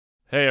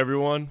Hey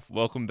everyone,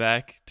 welcome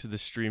back to the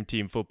Stream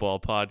Team Football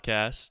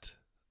Podcast,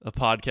 a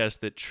podcast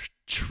that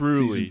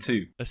truly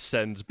Season 2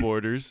 ascends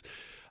borders.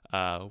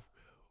 We're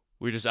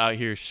just out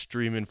here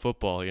streaming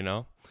football, you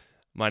know?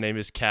 My name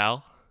is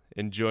Cal,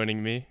 and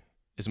joining me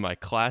is my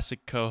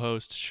classic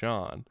co-host,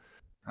 Sean.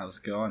 How's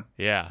it going?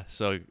 Yeah,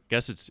 so I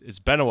guess it's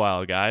been a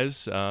while,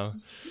 guys.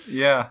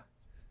 Yeah,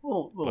 a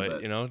little but,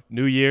 bit. You know,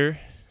 new year.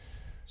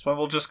 That's why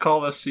we'll just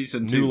call this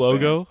Season 2. New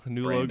logo, man.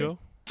 new Branding.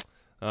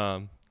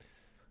 logo.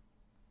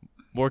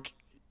 More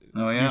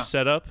yeah. new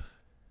setup.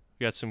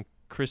 We got some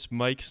crisp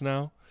mics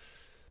now.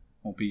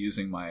 Won't be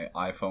using my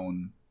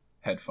iPhone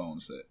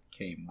headphones that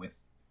came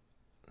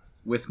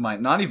with my,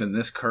 not even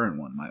this current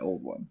one, my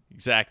old one.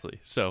 Exactly.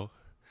 So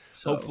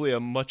hopefully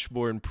a much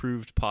more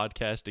improved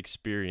podcast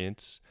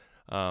experience.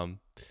 Or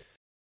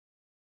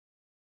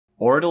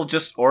it'll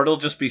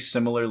just be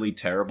similarly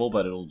terrible,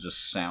 but it'll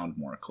just sound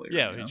more clear.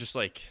 Yeah, you know? just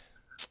like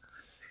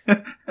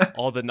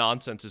all the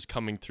nonsense is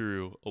coming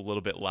through a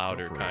little bit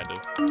louder, kind of.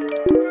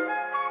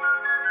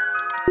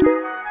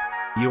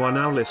 You are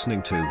now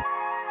listening to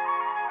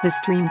The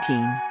Stream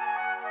Team.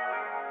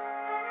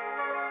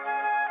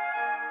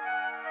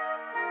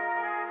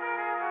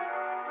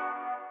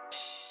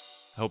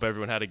 I hope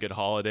everyone had a good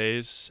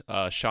holidays.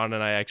 Sean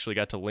and I actually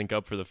got to link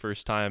up for the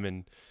first time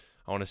in,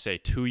 I want to say,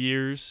 2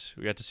 years.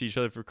 We got to see each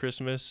other for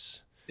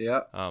Christmas.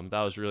 Yeah.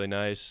 That was really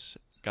nice.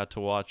 Got to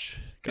watch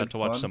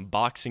fun. some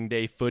Boxing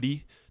Day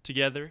footy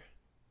together.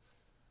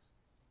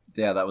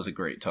 Yeah, that was a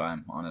great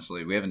time,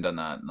 honestly. We haven't done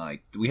that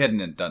we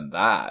hadn't done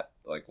that,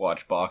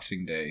 watch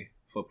Boxing Day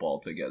football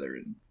together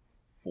in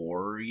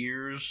 4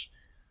 years.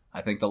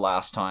 I think the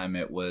last time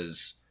it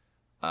was,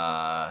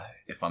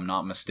 if I'm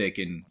not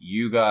mistaken,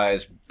 you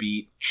guys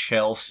beat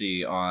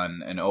Chelsea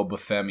on an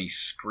Obafemi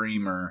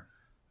screamer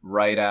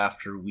right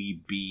after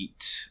we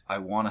beat, I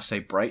want to say,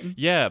 Brighton?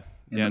 Yeah.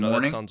 In the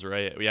morning? That sounds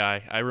right. Yeah,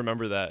 I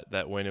remember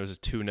that win. It was a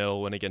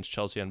 2-0 win against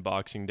Chelsea on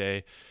Boxing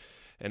Day.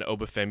 And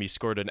Obafemi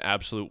scored an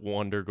absolute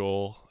wonder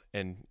goal.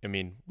 And, I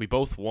mean, we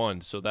both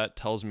won. So that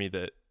tells me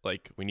that,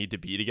 we need to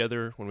be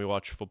together when we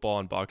watch football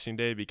on Boxing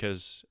Day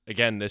because,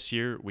 again, this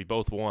year, we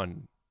both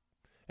won.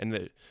 And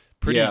the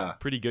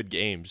pretty good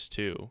games,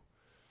 too.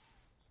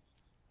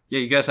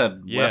 Yeah, you guys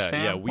had West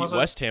Ham? Yeah,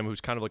 West Ham, who's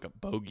kind of like a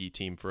bogey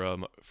team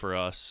for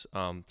us,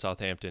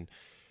 Southampton.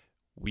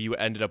 We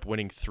ended up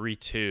winning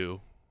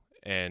 3-2.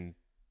 And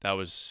that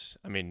was,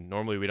 I mean,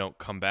 normally we don't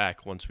come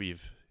back once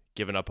we've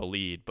given up a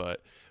lead,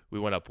 but we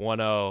went up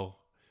 1-0,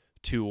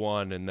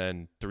 2-1, and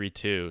then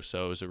 3-2.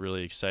 So it was a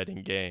really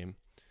exciting game.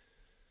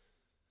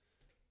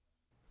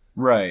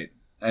 Right.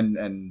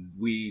 And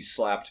we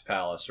slapped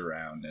Palace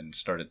around and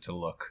started to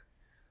look,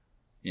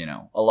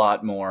 a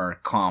lot more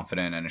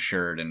confident and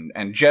assured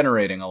and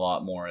generating a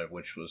lot more,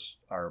 which was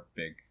our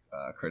big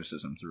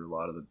criticism through a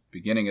lot of the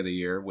beginning of the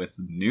year with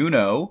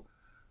Nuno,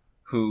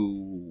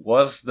 who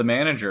was the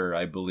manager,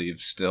 I believe,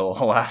 still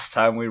last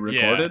time we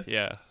recorded.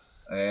 Yeah.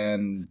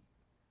 And,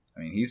 I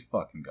mean, he's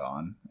fucking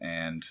gone.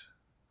 And,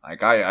 I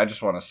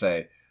just want to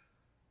say,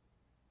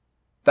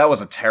 that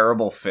was a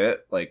terrible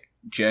fit.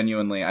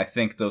 Genuinely, I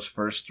think those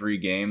first 3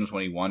 games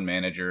when he won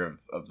Manager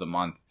of the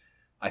Month,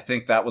 I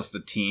think that was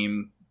the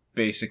team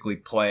basically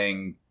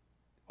playing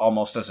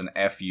almost as an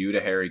FU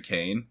to Harry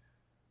Kane.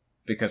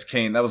 Because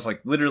Kane, that was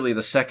literally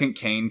the second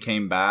Kane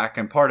came back,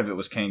 and part of it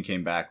was Kane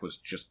came back was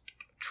just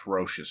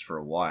atrocious for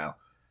a while.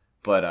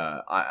 But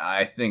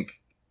I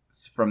think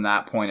from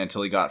that point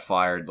until he got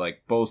fired,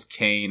 both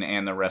Kane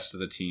and the rest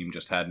of the team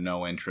just had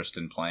no interest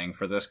in playing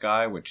for this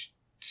guy, which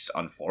is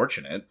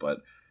unfortunate, but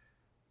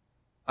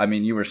I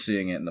mean, you were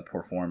seeing it in the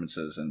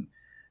performances, and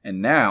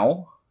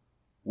now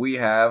we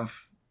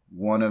have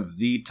one of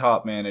the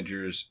top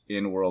managers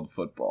in world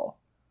football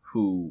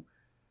who,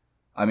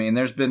 I mean,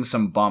 there's been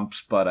some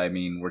bumps, but I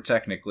mean, we're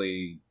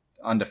technically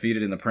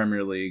undefeated in the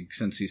Premier League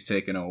since he's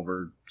taken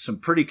over. Some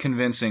pretty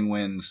convincing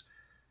wins.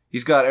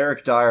 He's got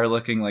Eric Dyer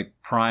looking like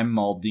prime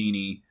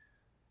Maldini.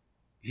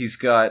 He's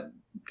got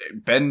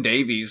Ben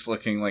Davies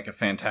looking like a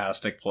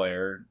fantastic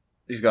player.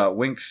 He's got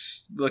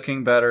Winks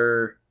looking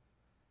better.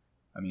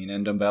 I mean,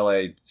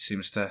 Ndombele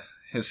seems to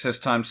his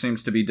time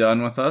seems to be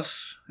done with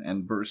us,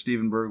 and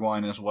Steven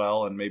Bergwijn as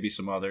well, and maybe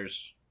some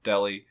others,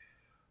 Delhi.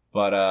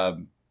 But I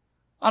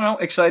don't know,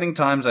 exciting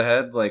times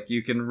ahead.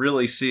 You can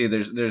really see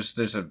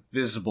there's a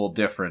visible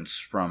difference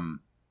from,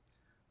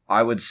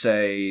 I would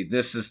say,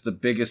 this is the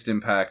biggest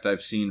impact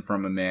I've seen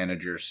from a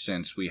manager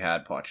since we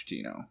had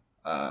Pochettino,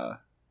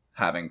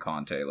 having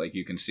Conte.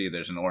 You can see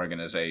there's an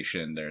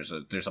organization, there's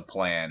a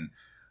plan,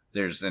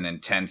 there's an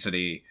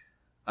intensity.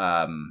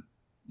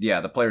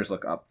 Yeah, the players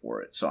look up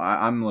for it. So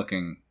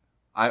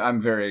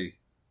I'm very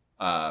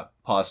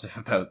positive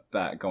about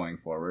that going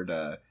forward.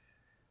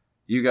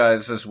 You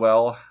guys as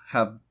well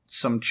have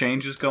some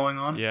changes going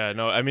on? Yeah,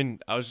 no, I mean,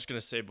 I was just going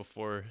to say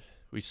before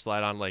we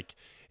slide on,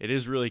 it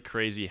is really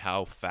crazy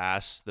how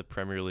fast the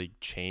Premier League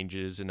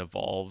changes and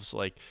evolves.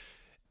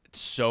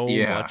 So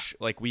much.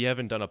 We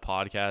haven't done a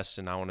podcast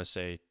in, I want to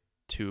say,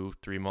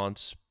 2-3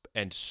 months,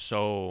 and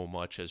so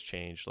much has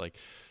changed.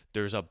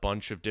 there's a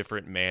bunch of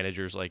different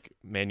managers. Like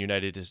Man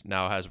United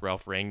now has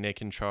Ralph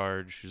Rangnick in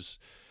charge, who's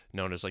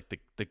known as like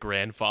the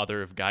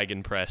grandfather of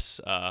Gegenpress.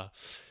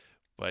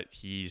 But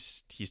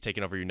he's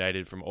taken over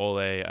United from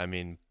Ole. I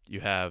mean, you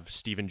have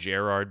Steven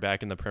Gerrard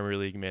back in the Premier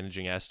League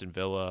managing Aston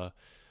Villa.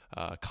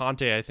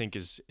 Conte, I think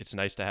it's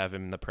nice to have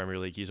him in the Premier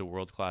League. He's a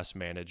world-class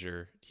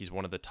manager. He's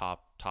one of the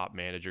top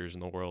managers in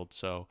the world.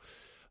 So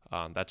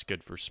that's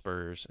good for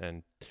Spurs.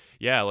 And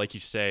yeah, like you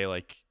say,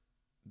 like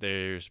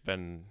there's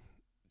been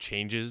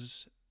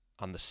changes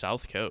on the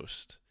South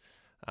Coast.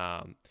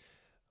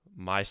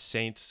 My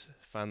Saints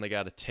finally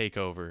got a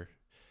takeover.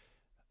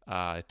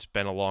 It's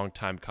been a long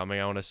time coming,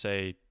 I want to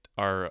say.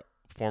 Our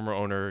former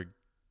owner,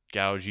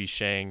 Gao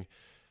Zhisheng,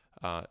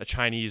 a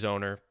Chinese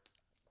owner,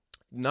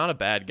 not a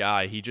bad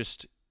guy. He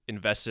just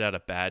invested at a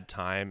bad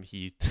time.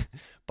 He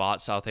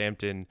bought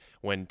Southampton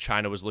when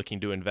China was looking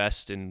to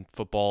invest in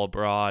football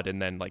abroad,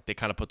 and then like they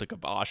kind of put the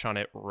kibosh on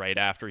it right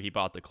after he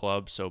bought the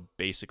club. So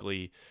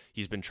basically,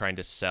 he's been trying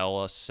to sell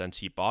us since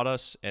he bought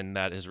us, and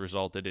that has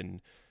resulted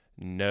in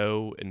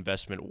no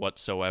investment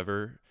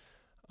whatsoever.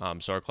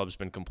 So our club's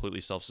been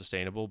completely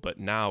self-sustainable, but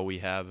now we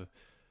have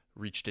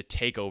reached a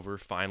takeover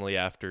finally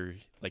after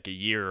like a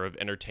year of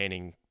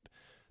entertaining,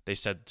 they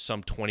said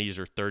some 20s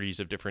or 30s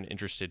of different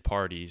interested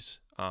parties,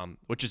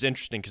 which is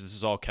interesting because this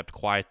is all kept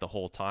quiet the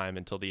whole time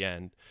until the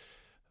end.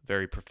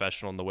 Very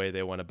professional in the way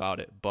they went about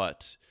it.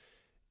 But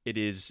it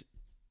is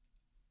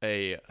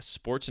a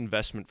sports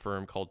investment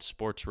firm called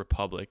Sports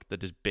Republic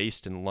that is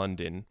based in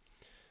London.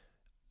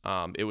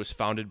 It was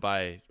founded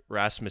by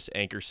Rasmus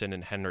Ankersen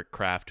and Henrik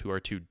Kraft, who are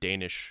two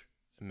Danish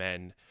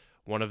men.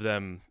 One of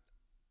them,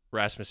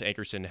 Rasmus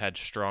Ankersen, had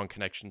strong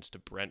connections to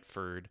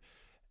Brentford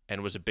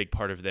and was a big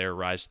part of their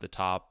rise to the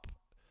top.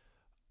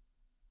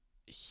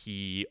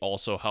 He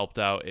also helped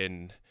out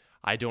in,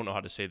 I don't know how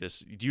to say this.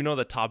 Do you know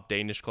the top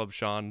Danish club,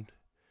 Sean?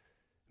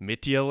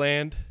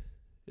 Midtjylland?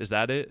 Is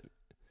that it?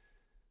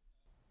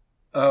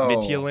 Oh,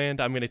 Midtjylland,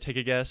 I'm going to take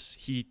a guess.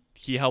 He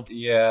helped.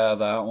 Yeah,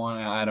 that one.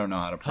 I don't know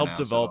how to pronounce Helped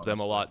develop it, them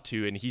a lot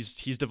too, and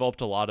he's developed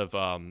a lot of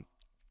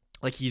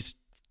like he's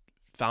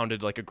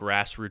founded like a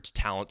grassroots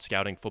talent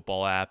scouting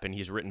football app, and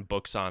he's written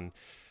books on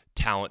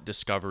talent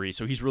discovery.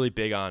 So he's really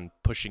big on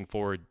pushing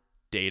forward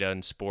data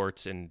in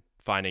sports and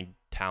finding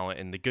talent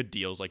and the good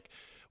deals. Like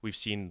we've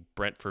seen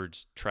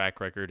Brentford's track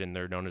record, and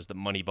they're known as the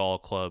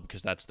Moneyball Club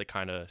because that's the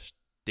kind of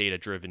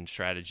data-driven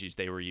strategies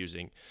they were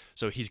using.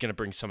 So he's going to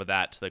bring some of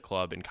that to the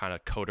club and kind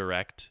of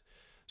co-direct.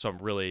 So I'm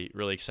really,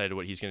 really excited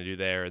what he's going to do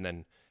there. And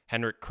then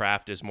Henrik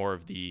Kraft is more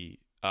of the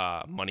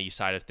money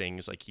side of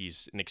things. Like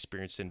he's an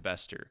experienced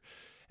investor.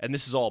 And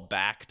this is all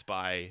backed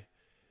by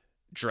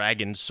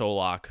Dragan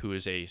Solak, who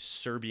is a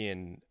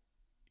Serbian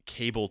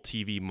cable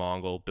TV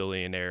Mongol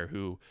billionaire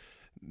who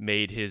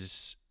made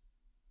his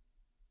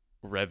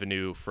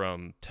revenue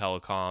from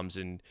telecoms,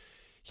 and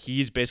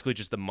he's basically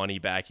just the money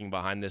backing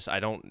behind this. I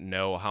don't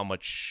know how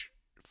much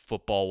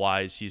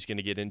football-wise he's going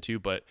to get into,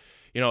 but,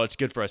 you know, it's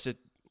good for us.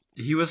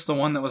 He was the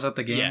one that was at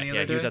the game the other day?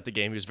 Yeah, he was at the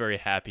game. He was very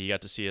happy. He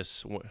got to see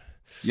us.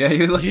 Yeah,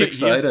 he looked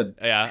excited.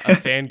 A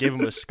fan gave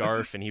him a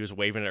scarf, and he was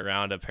waving it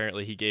around.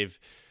 Apparently, he gave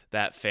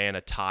that fan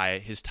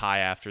his tie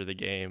after the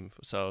game.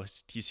 So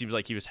he seems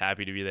like he was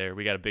happy to be there.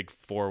 We got a big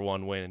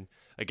 4-1 win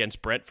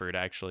against Brentford,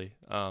 actually.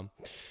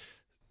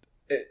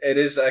 It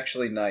is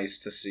actually nice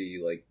to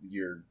see like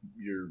your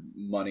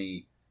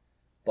money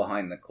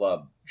behind the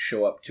club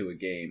show up to a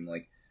game.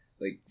 Like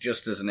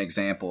just as an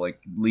example,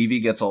 like Levy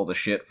gets all the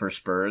shit for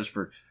Spurs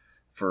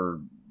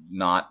for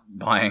not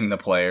buying the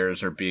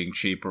players or being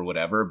cheap or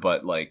whatever,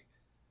 but like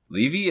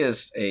Levy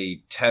is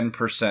a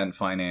 10%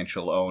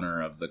 financial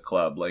owner of the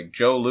club. Like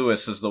Joe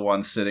Lewis is the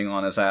one sitting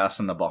on his ass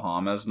in the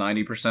Bahamas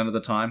 90% of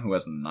the time, who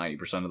has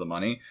 90% of the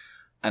money.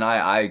 And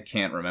I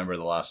can't remember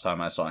the last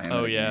time I saw him.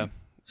 Oh yeah. Game.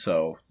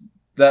 So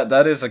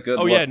that is a good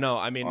look. Yeah, no,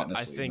 I mean,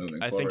 honestly,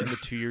 I think in the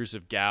 2 years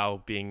of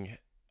Gao being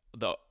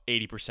the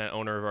 80%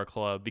 owner of our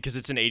club, because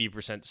it's an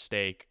 80%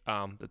 stake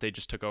that they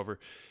just took over,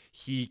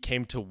 he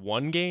came to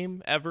one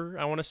game ever,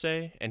 I want to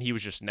say, and he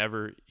was just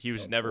never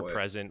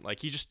present. Like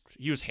he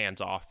was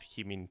hands off.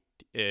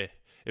 It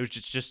was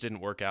just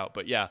didn't work out.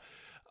 But yeah,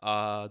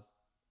 80%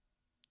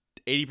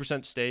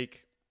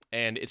 stake,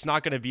 and it's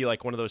not going to be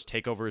like one of those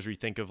takeovers where you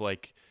think of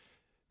like,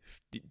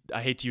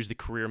 I hate to use the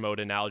career mode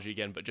analogy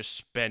again, but just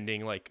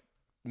spending like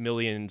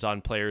millions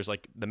on players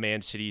like the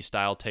Man City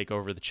style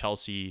takeover, the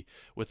Chelsea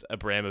with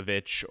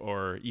Abramovich,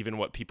 or even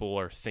what people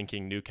are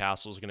thinking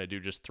Newcastle's going to do,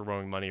 just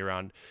throwing money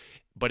around.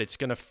 But it's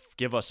going to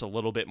give us a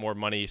little bit more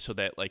money so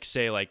that like,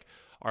 say like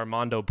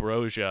Armando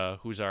Broja,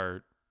 who's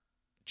our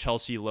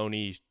Chelsea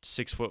loanee,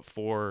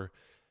 6'4",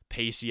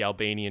 pacey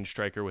Albanian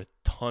striker with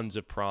tons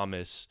of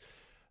promise.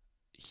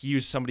 He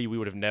was somebody we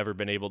would have never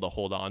been able to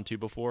hold on to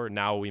before.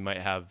 Now we might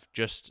have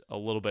just a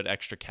little bit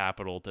extra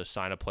capital to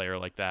sign a player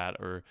like that,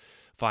 or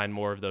find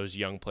more of those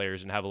young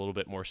players and have a little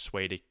bit more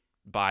sway to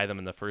buy them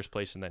in the first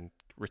place and then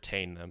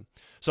retain them.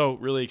 So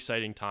really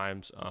exciting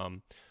times.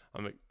 I'm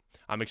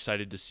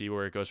excited to see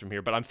where it goes from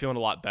here, but I'm feeling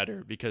a lot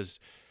better because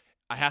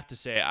I have to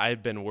say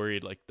I've been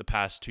worried like the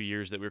past 2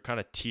 years that we were kind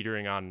of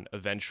teetering on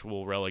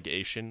eventual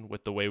relegation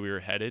with the way we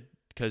were headed.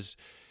 Because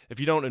if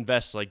you don't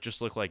invest, like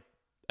just look like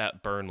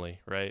at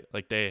Burnley, right?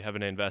 Like they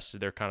haven't invested.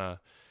 They're kind of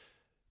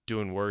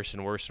doing worse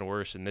and worse and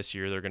worse. And this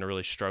year they're going to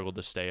really struggle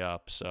to stay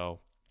up. So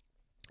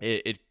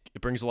it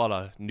brings a lot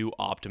of new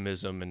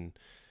optimism, and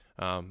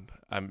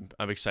I'm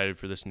excited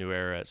for this new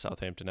era at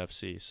Southampton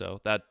FC.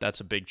 So that's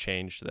a big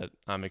change that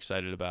I'm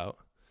excited about.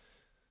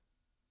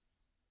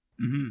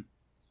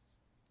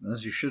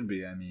 As you should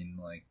be. I mean,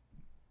 like,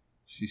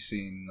 she's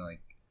seen, like,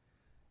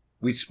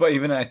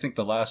 even I think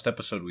the last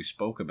episode we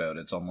spoke about,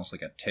 it's almost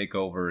like a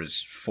takeover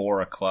is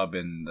for a club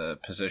in the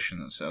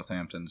position that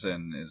Southampton's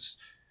in.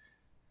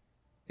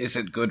 Is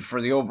it good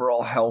for the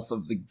overall health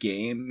of the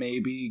game,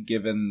 maybe,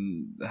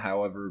 given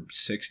however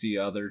 60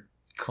 other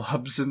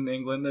clubs in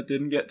England that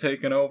didn't get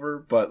taken over?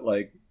 But,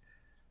 like,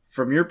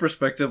 from your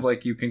perspective,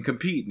 like, you can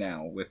compete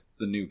now with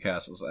the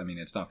Newcastles. I mean,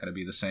 it's not going to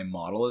be the same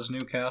model as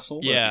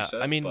Newcastle. Yeah, as you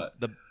said, I mean, but,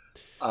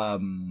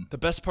 the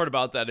best part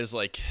about that is,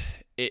 like,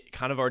 it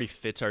kind of already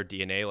fits our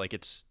DNA. Like,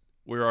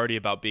 we're already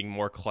about being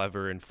more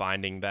clever and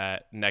finding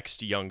that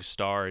next young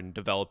star and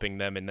developing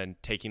them and then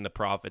taking the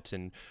profits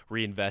and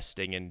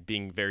reinvesting and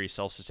being very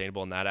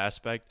self-sustainable in that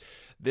aspect.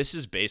 This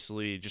is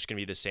basically just going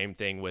to be the same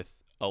thing with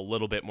a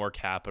little bit more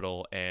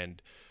capital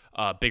and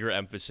bigger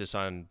emphasis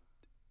on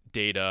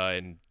data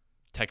and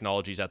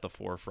technologies at the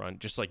forefront,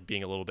 just like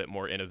being a little bit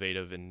more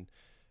innovative and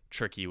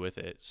tricky with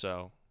it.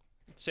 So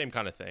same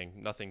kind of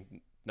thing.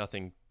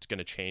 Nothing's going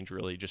to change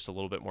really, just a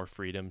little bit more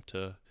freedom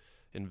to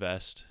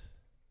invest.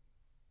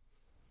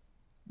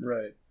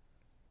 Right.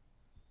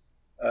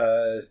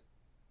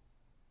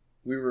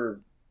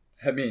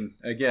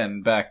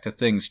 Again, back to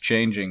things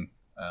changing.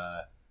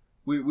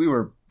 We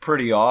were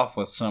pretty off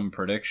with some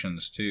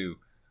predictions too.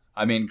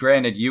 I mean,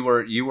 granted, you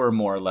were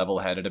more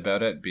level-headed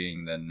about it,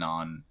 being the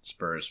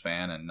non-Spurs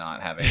fan and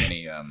not having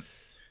any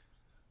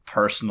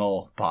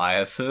personal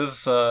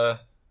biases.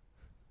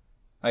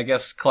 I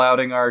guess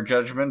clouding our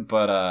judgment,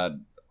 but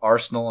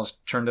Arsenal has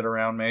turned it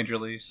around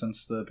majorly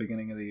since the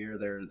beginning of the year.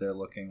 They're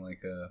looking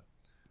like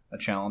a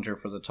challenger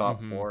for the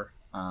top four.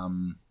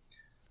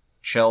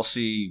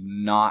 Chelsea,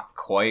 not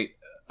quite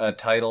a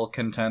title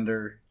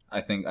contender.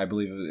 I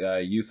believe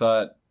you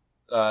thought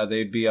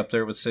they'd be up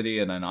there with City,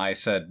 and then I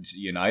said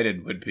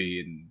United would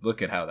be, and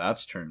look at how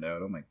that's turned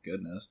out. Oh my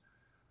goodness.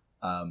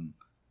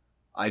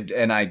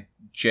 I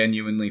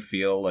genuinely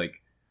feel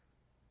like,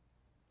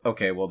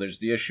 okay, well, there's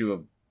the issue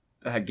of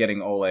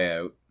getting Ole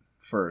out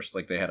first.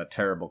 Like, they had a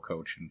terrible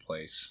coach in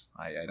place.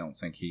 I don't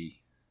think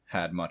he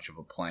had much of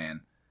a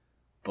plan.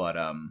 But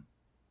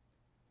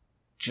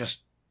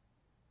just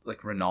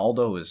like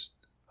Ronaldo is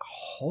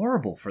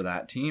horrible for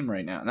that team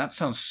right now. And that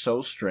sounds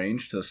so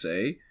strange to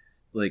say.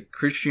 Like,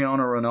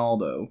 Cristiano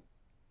Ronaldo,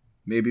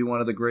 maybe one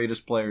of the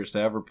greatest players to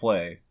ever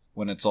play,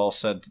 when it's all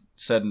said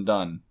and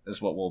done,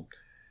 is what we'll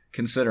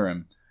consider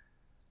him.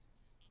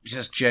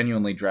 Just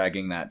genuinely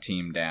dragging that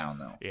team down,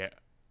 though. Yeah.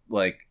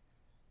 Like,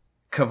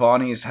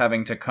 Cavani's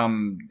having to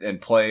come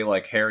and play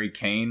like Harry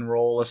Kane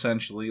role,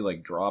 essentially,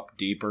 like drop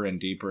deeper and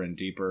deeper and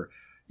deeper.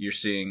 You're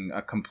seeing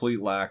a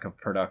complete lack of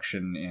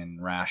production in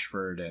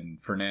Rashford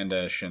and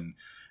Fernandes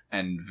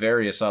and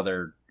various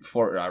other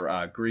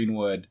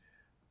Greenwood.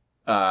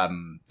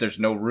 There's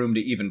no room to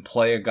even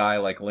play a guy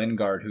like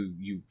Lingard, who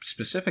you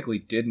specifically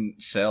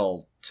didn't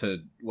sell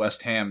to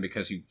West Ham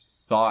because you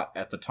thought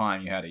at the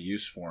time you had a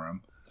use for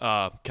him.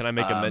 Can I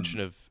make a mention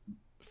of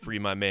free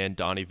my man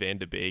Donny van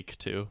de Beek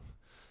too?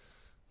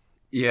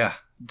 Yeah,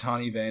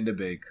 Donny van de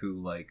Beek, who,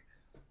 like,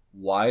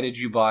 why did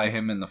you buy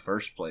him in the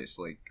first place?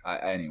 Like,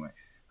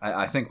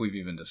 I think we've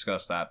even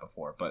discussed that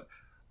before, but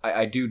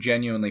I do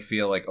genuinely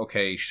feel like,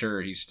 okay,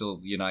 sure, he's still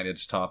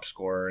United's top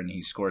scorer and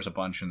he scores a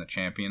bunch in the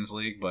Champions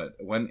League, but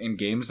when in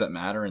games that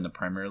matter in the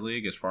Premier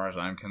League, as far as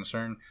I'm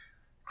concerned,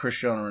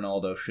 Cristiano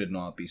Ronaldo should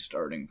not be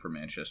starting for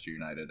Manchester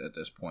United at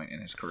this point in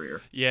his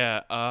career.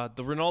 Yeah,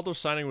 the Ronaldo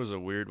signing was a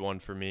weird one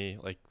for me.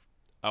 Like,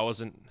 I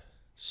wasn't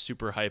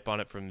super hype on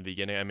it from the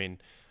beginning. I mean,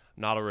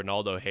 not a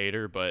Ronaldo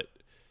hater, but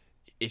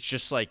it's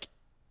just like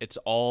it's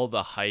all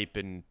the hype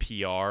and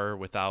PR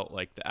without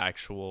like the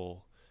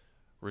actual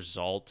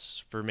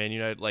results for Man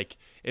United. Like,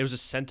 it was a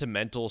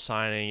sentimental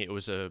signing, it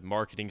was a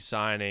marketing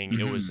signing,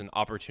 it was an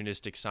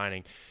opportunistic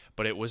signing,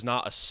 but it was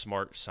not a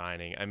smart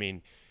signing. I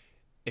mean,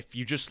 if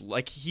you just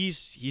like,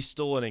 he's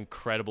still an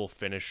incredible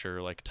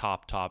finisher, like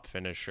top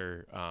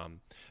finisher,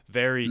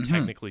 very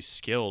technically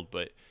skilled,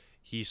 but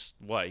he's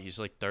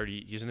like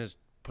 30, he's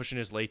pushing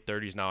his late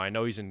 30s now. I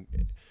know he's in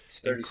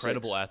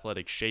incredible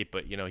athletic shape,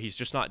 but he's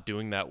just not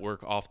doing that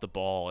work off the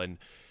ball. And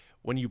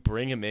when you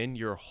bring him in,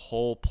 your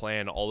whole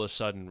plan all of a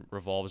sudden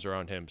revolves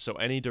around him. So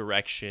any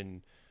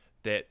direction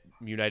that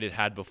United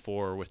had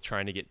before with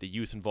trying to get the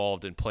youth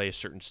involved and play a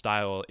certain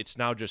style, it's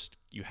now just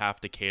you have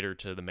to cater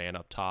to the man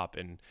up top,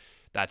 and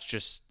that's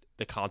just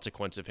the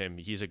consequence of him.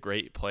 He's a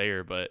great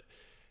player, but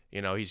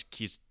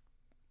he's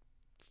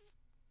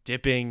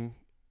dipping,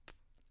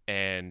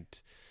 and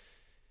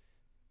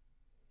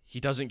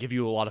he doesn't give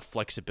you a lot of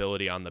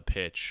flexibility on the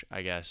pitch,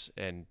 I guess.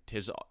 And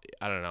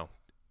I don't know.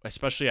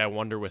 especially I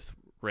wonder with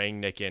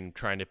Rangnick and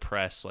trying to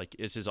press, like,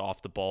 is his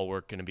off the ball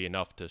work going to be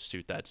enough to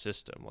suit that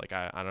system? Like,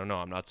 I don't know.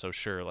 I'm not so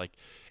sure. Like,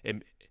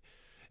 and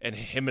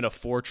him in a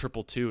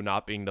 4-2-2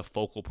 not being the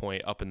focal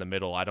point up in the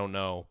middle, I don't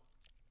know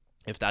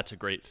if that's a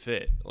great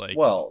fit. Like,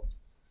 well,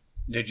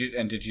 did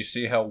you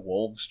see how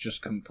Wolves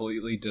just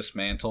completely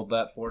dismantled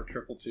that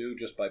 4-2-2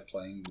 just by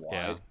playing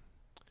wide?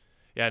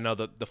 Yeah, no,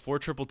 the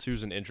 4-2-2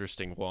 is an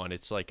interesting one.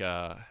 It's like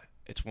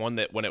it's one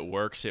that when it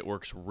works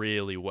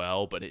really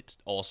well, but it's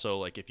also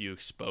like if you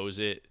expose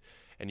it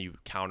and you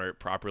counter it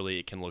properly,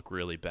 it can look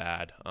really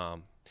bad.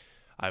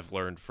 I've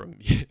learned from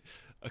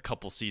a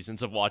couple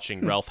seasons of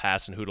watching Ralph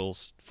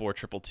Hasenhutl's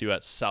 4-2-2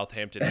 at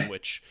Southampton, in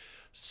which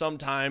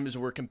sometimes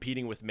we're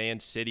competing with Man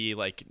City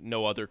like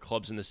no other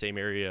clubs in the same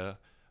area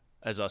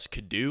as us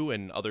could do,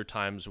 and other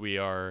times we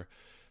are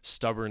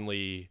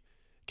stubbornly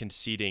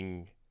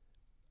conceding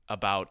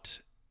about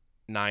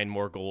 9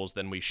 more goals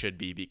than we should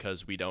be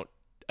because we don't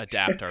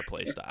adapt our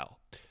play style.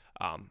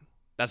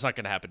 That's not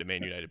going to happen to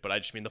Man United, but I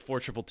just mean the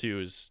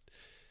 4-2-2 is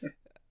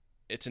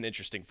it's an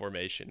interesting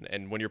formation,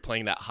 and when you're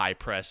playing that high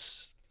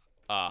press,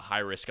 high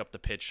risk up the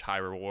pitch, high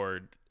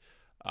reward,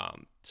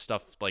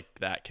 stuff like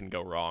that can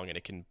go wrong, and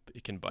it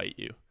can bite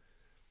you.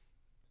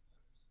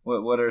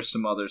 What are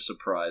some other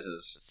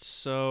surprises?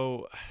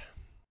 So,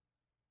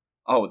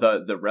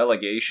 the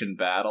relegation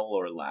battle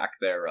or lack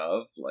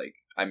thereof. Like,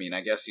 I mean,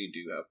 I guess you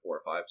do have 4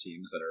 or 5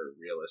 teams that are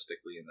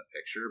realistically in the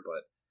picture,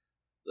 but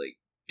like,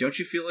 don't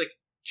you feel like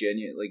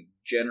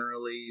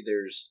generally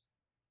there's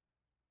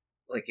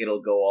like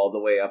it'll go all the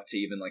way up to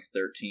even like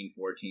 13th,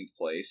 14th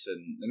place,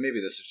 and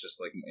maybe this is just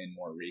like in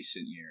more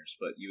recent years,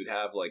 but you would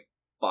have like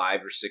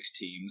 5 or 6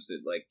 teams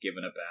that, like,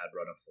 given a bad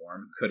run of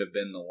form, could have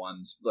been the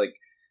ones like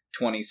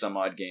 20 some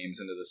odd games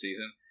into the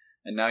season,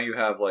 and now you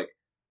have like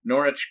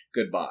Norwich,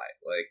 goodbye,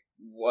 like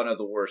one of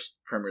the worst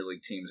Premier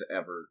League teams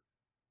ever,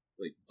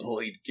 like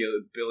bullied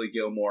Billy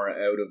Gilmore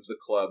out of the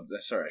club.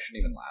 Sorry, I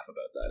shouldn't even laugh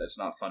about that. It's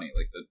not funny.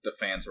 Like the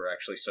fans were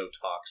actually so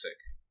toxic,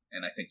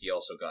 and I think he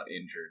also got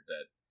injured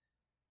that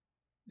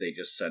they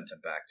just sent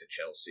him back to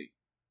Chelsea,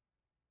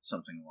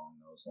 something along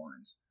those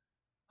lines.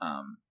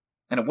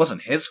 And it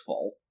wasn't his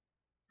fault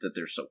that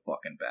they're so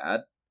fucking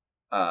bad.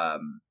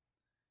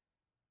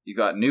 You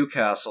got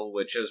Newcastle,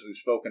 which, as we've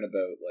spoken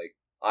about, like,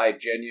 I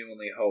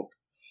genuinely hope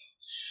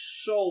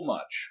so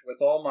much with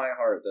all my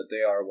heart that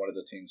they are one of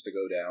the teams to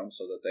go down,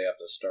 so that they have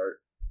to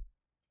start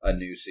a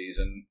new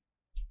season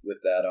with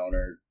that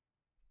owner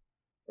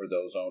or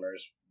those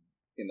owners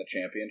in the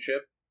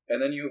Championship.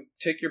 And then you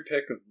take your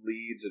pick of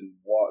Leeds and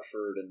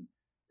Watford and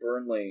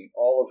Burnley,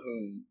 all of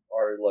whom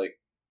are like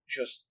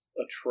just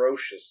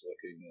atrocious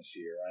looking this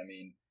year. I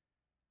mean,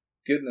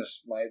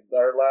 goodness,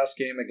 our last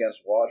game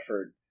against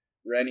Watford,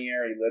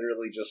 Ranieri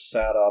literally just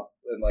sat up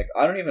and, like,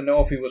 I don't even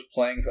know if he was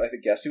playing. I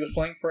guess he was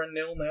playing for a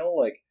 0-0.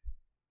 Like,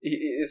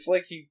 it's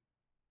like he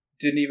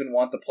didn't even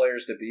want the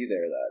players to be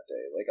there that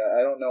day. Like,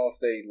 I don't know if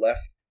they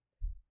left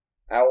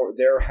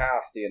their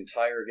half the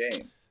entire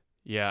game.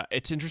 Yeah,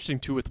 it's interesting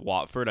too with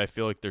Watford. I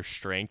feel like their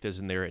strength is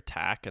in their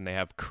attack, and they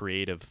have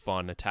creative,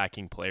 fun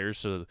attacking players.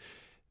 So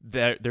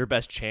their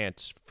best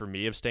chance for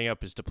me of staying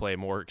up is to play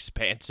more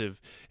expansive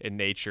in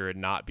nature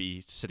and not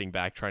be sitting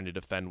back trying to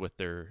defend with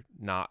their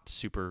not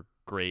super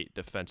great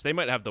defense. They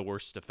might have the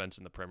worst defense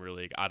in the Premier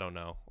League. I don't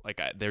know. Like,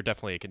 they're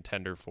definitely a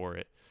contender for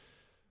it.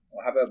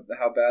 Well,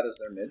 how bad is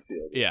their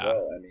midfield as yeah.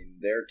 well? I mean,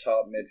 their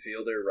top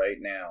midfielder right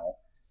now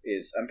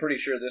is, I'm pretty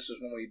sure this was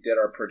when we did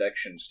our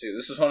predictions too.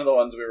 This is one of the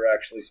ones we were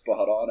actually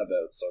spot on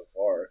about so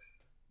far,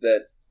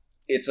 that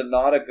it's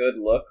not a good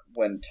look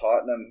when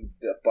Tottenham,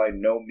 by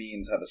no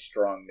means have a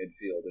strong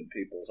midfield in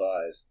people's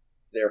eyes.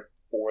 Their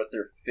 4th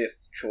or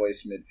 5th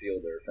choice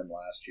midfielder from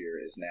last year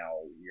is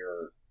now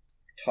your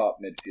top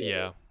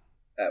midfielder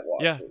at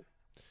Watford. Yeah.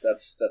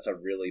 That's a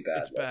really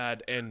bad look.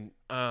 Bad. And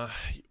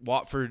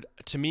Watford,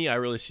 to me, I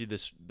really see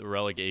the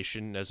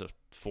relegation as a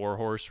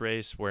 4-horse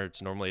race where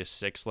it's normally a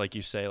 6, like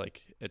you say.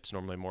 Like, it's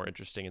normally more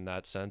interesting in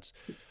that sense.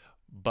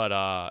 But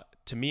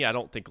to me, I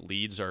don't think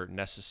Leeds are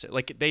necessary.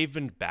 Like, they've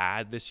been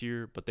bad this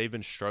year, but they've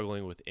been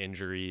struggling with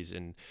injuries,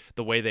 and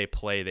the way they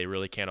play, they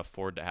really can't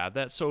afford to have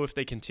that. So if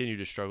they continue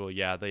to struggle,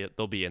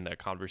 they'll be in that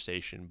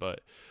conversation.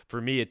 But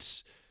for me,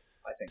 it's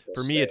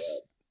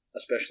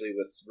especially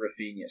with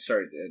Rafinha.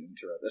 Sorry to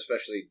interrupt.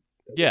 Especially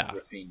with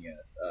Rafinha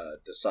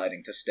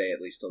deciding to stay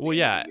at least till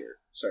the end of the year.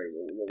 Sorry,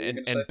 what were you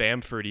going to say? And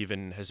Bamford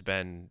even has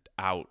been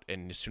out,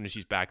 and as soon as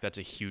he's back, that's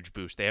a huge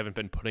boost. They haven't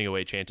been putting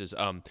away chances.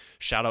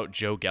 Shout out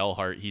Joe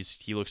Gelhardt.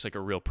 He looks like a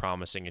real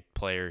promising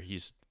player.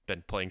 He's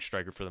been playing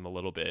striker for them a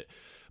little bit,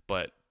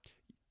 but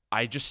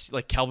I just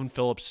like Calvin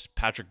Phillips,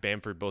 Patrick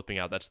Bamford both being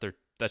out. That's 2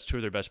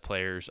 of their best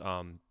players.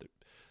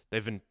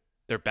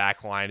 Their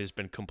back line has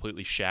been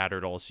completely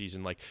shattered all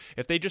season. Like,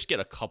 if they just get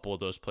a couple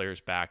of those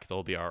players back,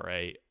 they'll be all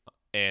right.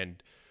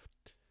 And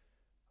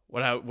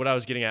what I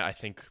was getting at, I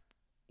think,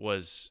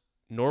 was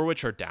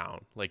Norwich are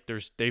down. Like,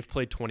 they've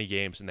played 20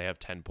 games and they have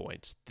 10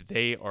 points.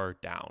 They are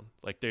down.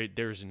 Like,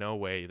 there's no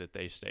way that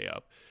they stay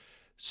up.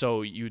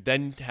 So you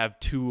then have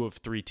 2 of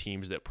 3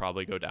 teams that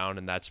probably go down,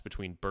 and that's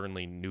between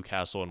Burnley,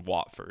 Newcastle, and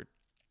Watford.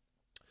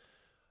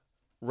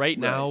 right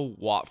now,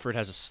 Watford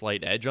has a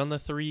slight edge on the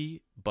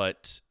 3,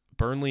 but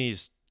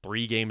Burnley's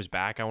 3 games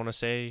back, I want to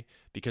say,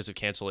 because of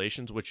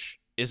cancellations, which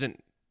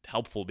isn't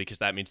helpful because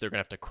that means they're going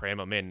to have to cram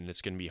them in and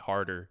it's going to be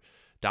harder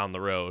down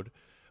the road.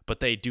 But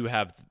they do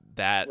have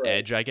that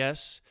edge, I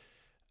guess.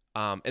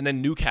 And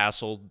then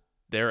Newcastle,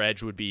 their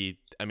edge would be,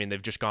 I mean,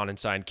 they've just gone and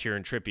signed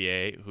Kieran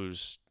Trippier,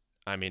 who's,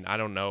 I mean, I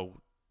don't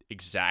know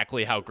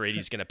exactly how great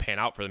he's going to pan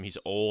out for them. He's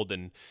old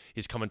and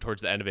he's coming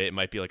towards the end of it. It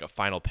might be like a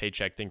final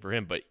paycheck thing for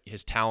him, but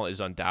his talent is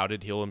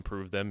undoubted. He'll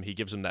improve them. He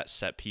gives them that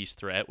set piece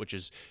threat, which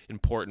is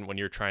important when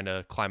you're trying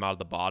to climb out of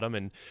the bottom.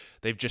 And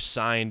they've just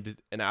signed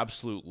an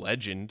absolute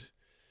legend,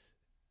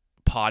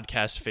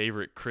 podcast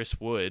favorite, Chris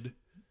Wood,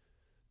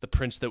 the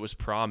prince that was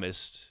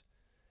promised.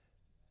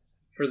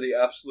 For the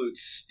absolute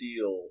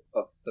steal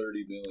of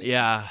 30 million.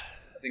 Yeah.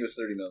 I think it was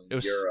 30 million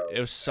euro. It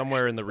was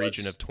somewhere in the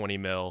region of 20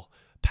 mil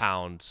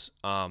pounds.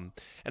 And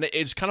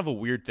it's kind of a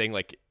weird thing.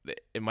 Like,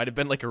 it might have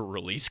been like a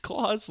release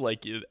clause.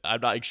 Like, I'm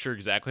not sure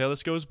exactly how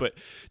this goes, but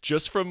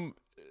just from...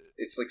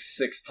 It's like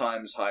 6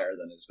 times higher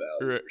than his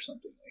value or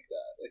something like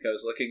that. Like, I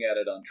was looking at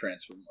it on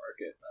Transfer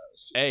Market. And I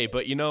was just hey, like,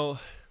 but you know...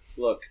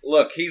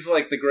 Look, he's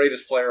like the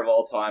greatest player of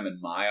all time in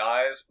my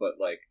eyes, but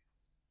like,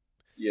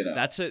 you know.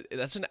 That's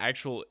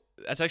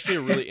actually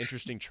a really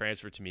interesting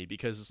transfer to me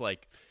because it's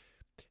like,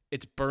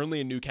 it's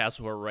Burnley and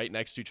Newcastle who are right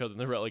next to each other in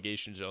the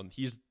relegation zone.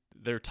 He's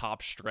their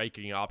top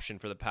striking option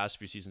for the past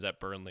few seasons at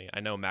Burnley.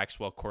 I know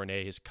Maxwell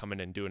Cornet has come in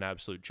and do an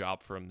absolute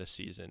job for him this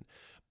season,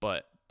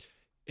 but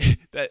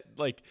that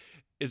like,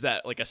 is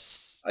that like a?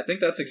 I think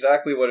that's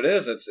exactly what it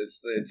is.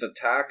 It's a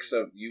tax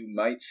of you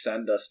might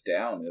send us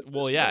down.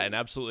 Well, yeah, and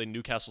absolutely,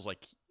 Newcastle's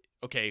like,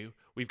 okay,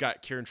 we've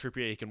got Kieran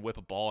Trippier, he can whip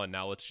a ball, and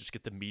now let's just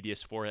get the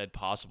meatiest forehead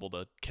possible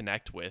to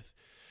connect with.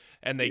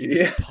 And they can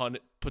just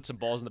put some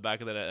balls in the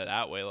back of the net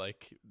that way.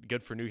 Like,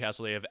 good for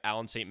Newcastle. They have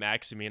Alan St.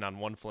 Maximin on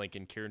one flank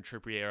and Kieran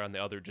Trippier on the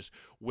other, just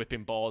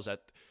whipping balls at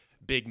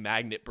big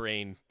magnet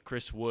brain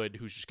Chris Wood,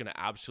 who's just going to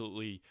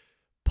absolutely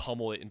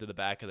pummel it into the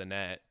back of the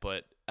net.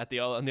 But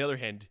on the other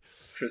hand,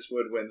 Chris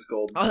Wood wins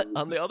gold.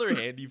 On the other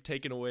hand, you've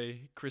taken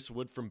away Chris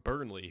Wood from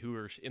Burnley, who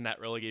are in that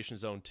relegation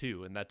zone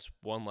too, and that's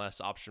one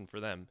less option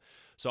for them.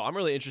 So I'm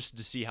really interested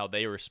to see how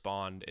they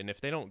respond, and if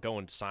they don't go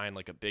and sign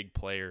like a big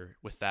player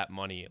with that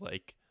money,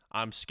 like,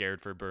 I'm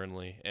scared for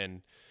Burnley,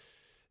 and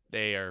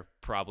they are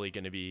probably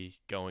going to be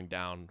going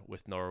down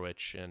with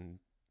Norwich. And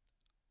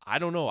I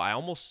don't know. I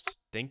almost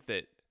think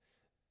that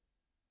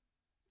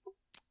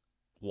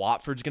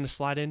Watford's going to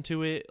slide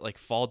into it, like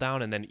fall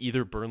down, and then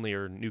either Burnley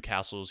or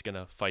Newcastle is going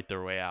to fight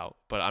their way out.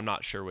 But I'm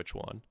not sure which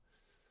one.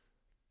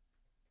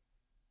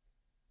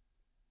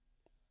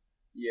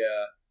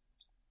 Yeah.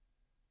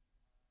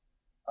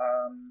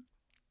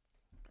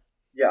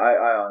 Yeah,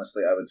 I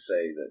honestly, I would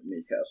say that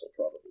Newcastle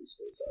probably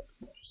stays up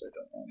as much as I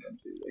don't want them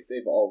to. Like,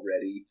 they've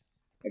already,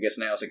 I guess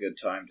now's a good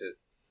time to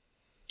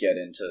get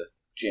into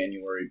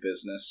January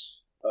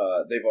business.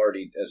 They've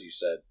already, as you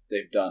said,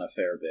 they've done a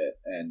fair bit,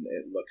 and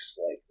it looks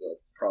like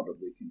they'll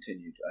probably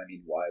continue to, I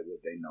mean, why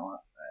would they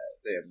not?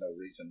 They have no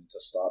reason to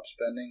stop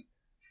spending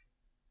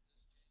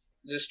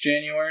this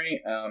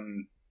January.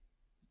 And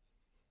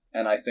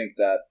I think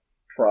that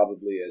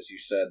probably, as you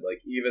said,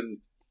 like,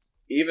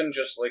 even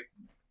just like,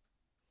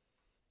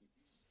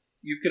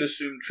 you could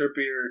assume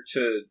Trippier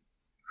to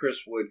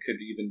Chris Wood could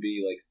even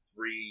be like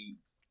 3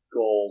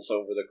 goals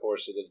over the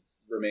course of the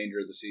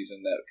remainder of the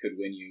season that could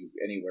win you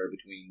anywhere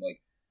between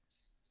like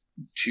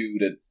 2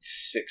 to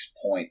 6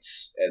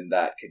 points, and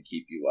that could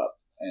keep you up.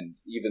 And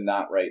even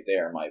that right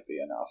there might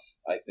be enough,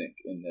 I think,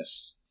 in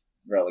this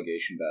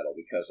relegation battle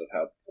because of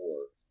how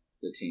poor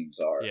the teams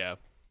are. Yeah.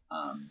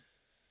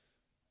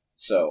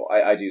 So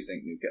I do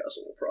think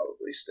Newcastle will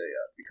probably stay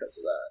up because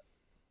of that.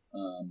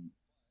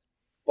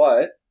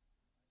 But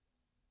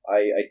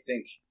I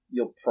think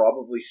you'll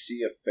probably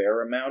see a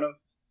fair amount of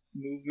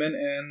movement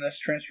in this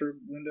transfer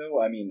window.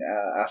 I mean,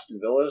 Aston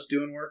Villa is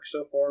doing work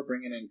so far,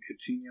 bringing in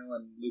Coutinho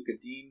and Luka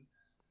Dean.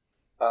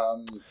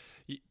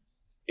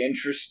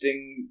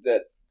 Interesting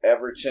that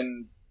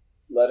Everton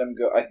let him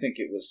go. I think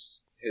it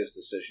was his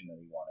decision that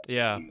he wanted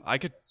to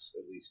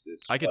leave.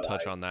 I could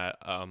touch on that.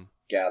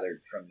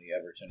 Gathered from the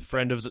Everton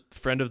friend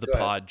of the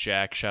pod,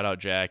 Jack. Shout out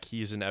Jack.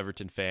 He's an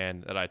Everton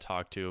fan that I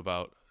talk to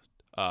about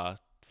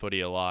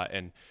footy a lot,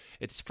 and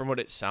it's, from what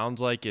it sounds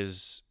like,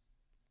 it's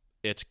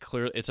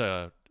clear it's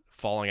a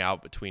falling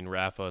out between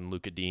Rafa and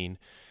Luka Dean,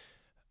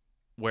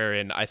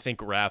 wherein I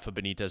think Rafa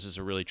Benitez is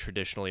a really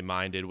traditionally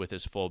minded with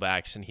his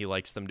fullbacks, and he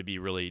likes them to be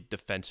really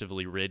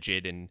defensively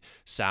rigid and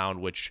sound,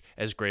 which,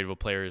 as great of a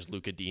player as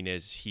Luka Dean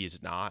is, he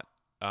is not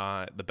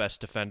the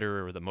best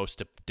defender or the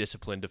most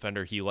disciplined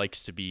defender. He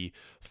likes to be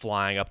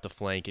flying up the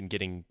flank and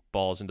getting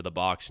balls into the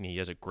box, and he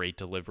has a great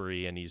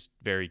delivery, and he's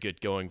very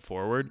good going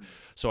forward.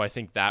 So I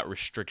think that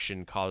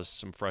restriction caused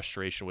some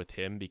frustration with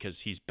him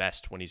because he's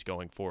best when he's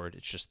going forward.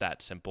 It's just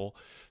that simple.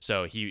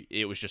 So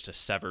it was just a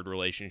severed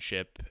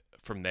relationship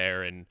from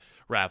there, and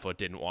Rafa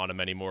didn't want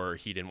him anymore, or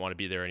he didn't want to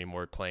be there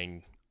anymore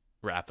playing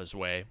Rafa's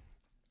way.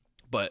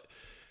 But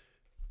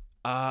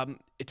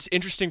it's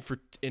interesting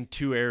in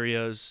 2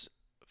 areas.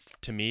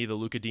 to me, the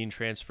Luka Dean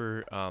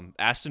transfer.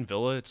 Aston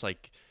Villa, it's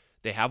like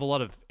they have a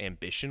lot of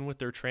ambition with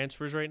their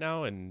transfers right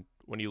now, and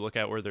when you look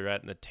at where they're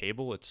at in the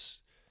table,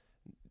 it's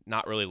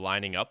not really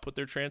lining up with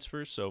their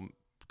transfers. So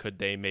could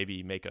they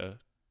maybe make a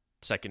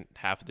second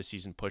half of the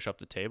season push up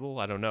the table?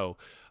 I don't know.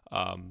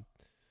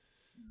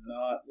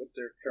 Not with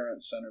their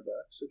current center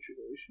back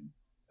situation.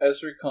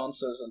 Ezri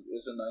Konsa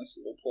is a nice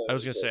little player. I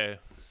was gonna say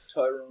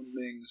Tyrone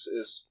Mings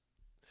is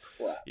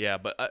crap. Yeah,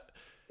 but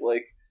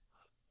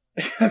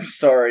I'm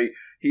sorry,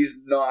 he's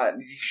not.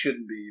 He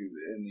shouldn't be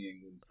in the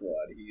England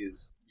squad. He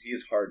is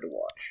hard to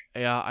watch.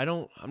 Yeah,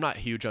 I'm not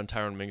huge on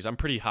Tyrone Mings. I'm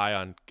pretty high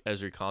on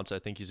Ezri Konsa. I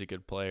think he's a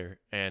good player,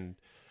 and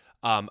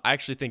I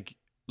actually think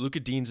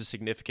Luka Dean's a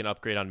significant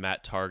upgrade on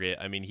Matt Target.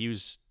 I mean, he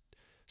was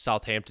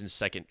Southampton's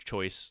second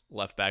choice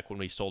left back when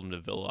we sold him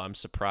to Villa. I'm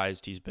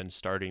surprised he's been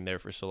starting there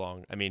for so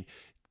long. I mean,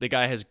 the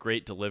guy has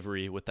great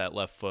delivery with that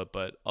left foot,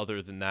 but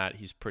other than that,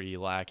 he's pretty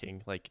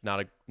lacking. Like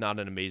not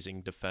an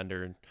amazing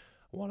defender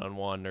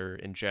one-on-one or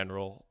in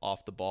general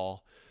off the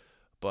ball.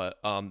 But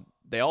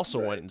they also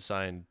went and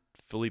signed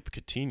Philippe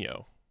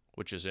Coutinho,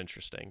 which is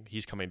interesting.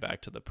 He's coming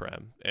back to the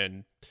Prem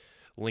and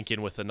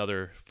linking with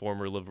another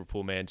former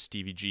Liverpool man,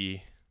 Stevie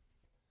G.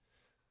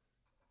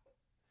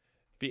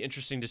 Be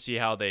interesting to see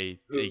how they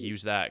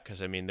use that,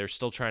 because I mean they're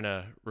still trying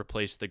to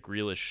replace the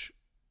Grealish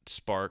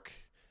spark,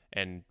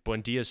 and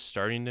Buendia's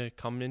starting to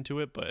come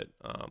into it, but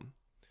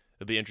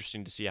it'll be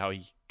interesting to see how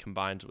he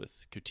combines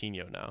with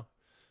Coutinho now.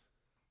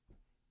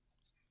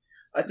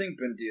 I think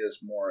Buendia's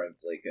more of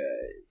like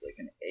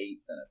an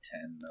 8 than a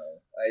 10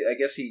 though. I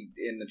guess he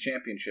in the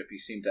championship he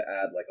seemed to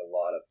add like a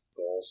lot of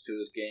goals to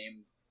his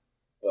game,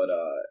 but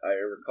I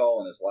recall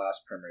in his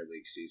last Premier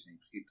League season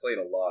he played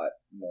a lot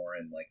more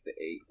in like the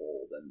 8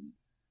 hole than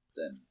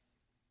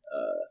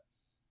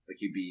like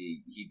he'd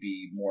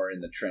be more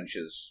in the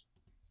trenches,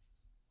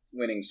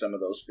 winning some of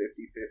those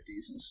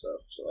 50-50s and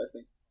stuff. So I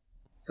think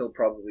he'll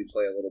probably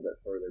play a little bit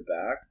further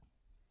back.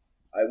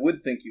 I would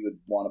think you would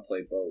want to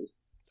play both.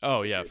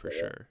 Oh yeah, for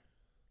sure.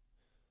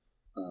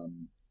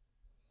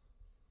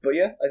 But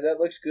yeah, that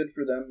looks good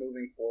for them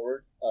moving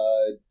forward.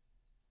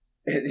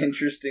 And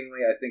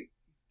interestingly, I think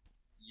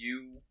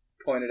you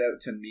pointed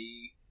out to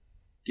me,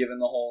 given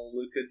the whole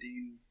Luka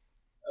Dean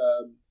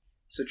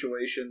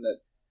situation, that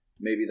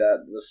maybe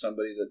that was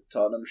somebody that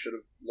Tottenham should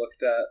have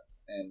looked at,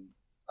 and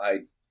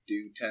I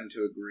do tend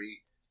to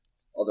agree.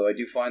 Although I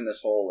do find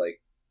this whole,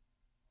 like,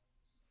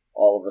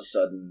 all of a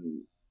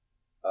sudden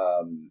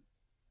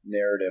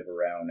narrative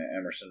around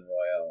Emerson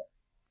Royal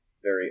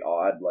very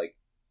odd. Like,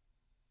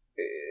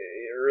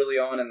 early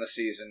on in the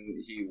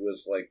season, he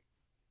was, like,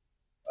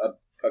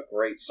 a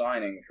great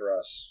signing for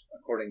us,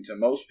 according to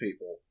most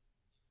people,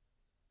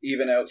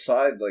 even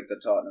outside, like, the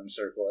Tottenham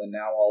circle, and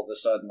now all of a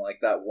sudden, like,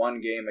 that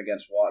one game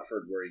against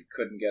Watford where he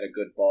couldn't get a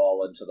good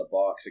ball into the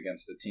box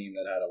against a team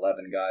that had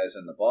 11 guys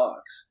in the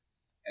box,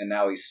 and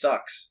now he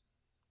sucks.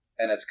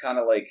 And it's kind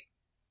of like,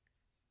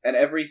 and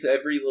every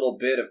little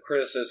bit of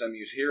criticism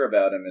you hear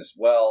about him is,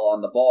 well,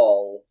 on the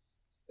ball,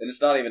 and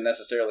it's not even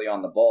necessarily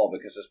on the ball,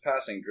 because his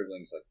passing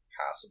dribbling's, like,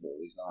 passable.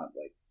 He's not,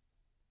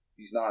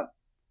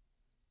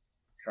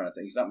 trying to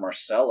think, he's not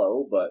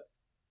Marcelo, but,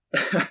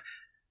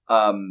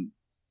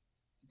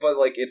 but,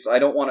 like, I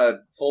don't want a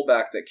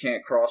fullback that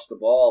can't cross the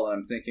ball, and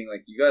I'm thinking,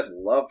 like, you guys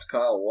loved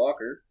Kyle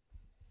Walker.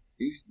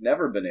 He's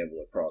never been able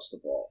to cross the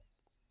ball.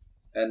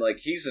 And, like,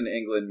 he's an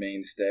England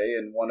mainstay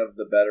and one of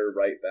the better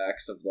right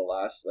backs of the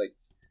last, like,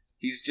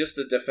 he's just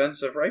a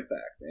defensive right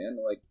back, man.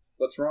 Like,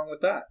 what's wrong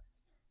with that?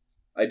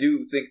 I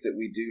do think that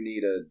we do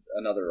need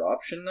another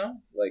option,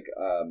 though. Like,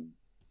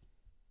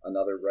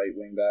 another right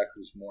wing back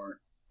who's more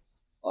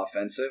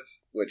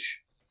offensive,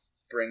 which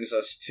brings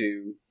us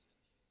to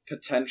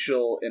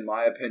potential, in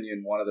my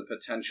opinion, one of the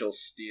potential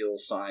steal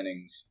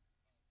signings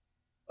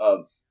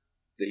of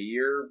the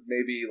year.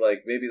 Maybe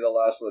the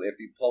last, if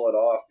you pull it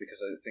off,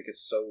 because I think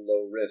it's so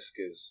low risk,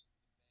 is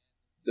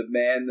the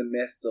man, the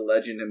myth, the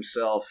legend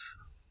himself,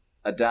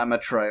 Adama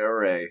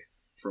Traore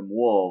from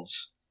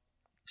Wolves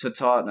to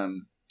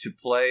Tottenham to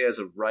play as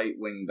a right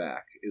wing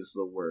back is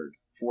the word,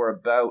 for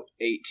about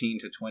 18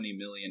 to 20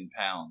 million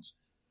pounds,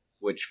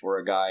 which for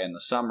a guy in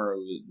the summer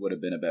would have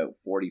been about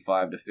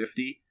 45 to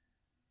 50,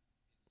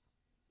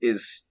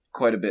 is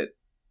quite a bit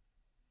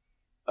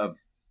of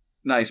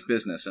nice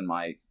business in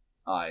my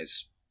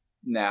eyes.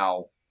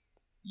 Now,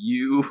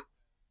 you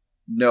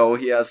know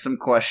he has some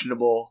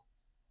questionable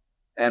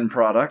end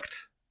product.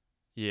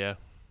 Yeah.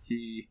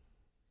 He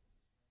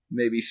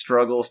maybe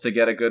struggles to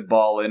get a good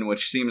ball in,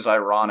 which seems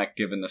ironic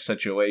given the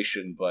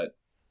situation, but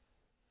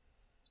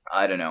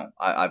I don't know.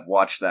 I've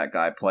watched that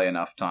guy play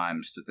enough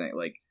times to think,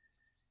 like,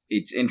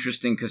 it's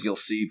interesting because you'll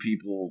see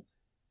people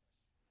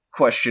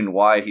question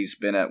why he's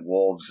been at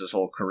Wolves his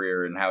whole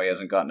career and how he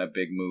hasn't gotten a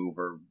big move,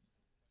 or,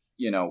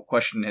 you know,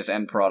 question his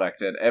end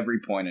product at every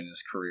point in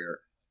his career.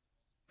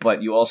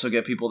 But you also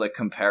get people that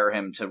compare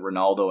him to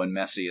Ronaldo and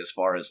Messi as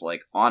far as,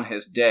 like, on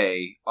his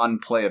day,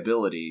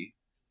 unplayability.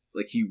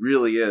 Like, he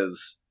really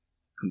is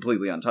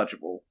completely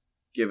untouchable,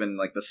 given,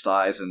 like, the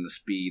size and the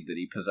speed that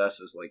he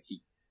possesses. Like,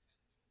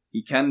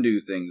 He can do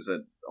things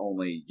that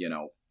only,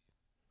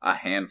 a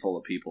handful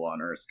of people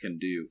on Earth can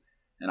do.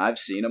 And I've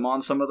seen him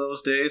on some of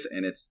those days,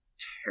 and it's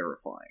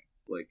terrifying.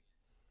 Like,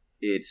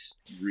 it's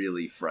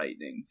really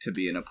frightening to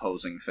be an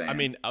opposing fan. I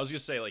mean, I was going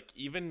to say, like,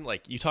 even,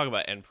 like, you talk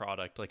about end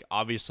product. Like,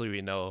 obviously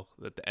we know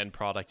that the end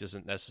product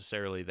isn't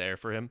necessarily there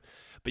for him,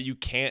 but you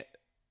can't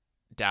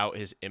doubt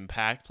his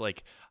impact.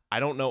 Like, I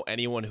don't know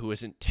anyone who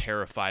isn't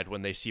terrified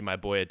when they see my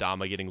boy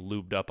Adama getting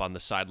lubed up on the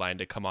sideline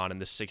to come on in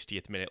the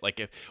 60th minute.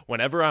 Like,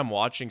 whenever I'm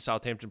watching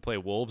Southampton play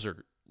Wolves,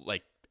 or,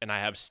 like, and I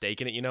have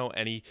stake in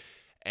it,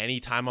 any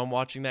time I'm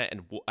watching that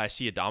and I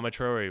see Adama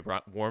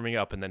Traore warming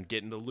up and then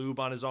getting the lube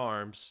on his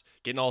arms,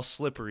 getting all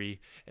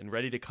slippery and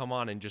ready to come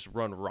on and just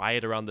run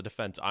riot around the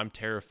defense, I'm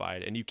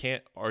terrified. And you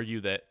can't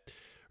argue that,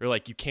 or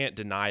like, you can't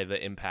deny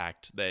the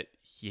impact that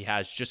he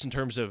has just in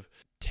terms of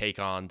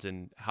take-ons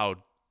and how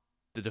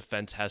the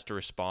defense has to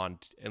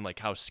respond, and like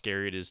how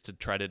scary it is to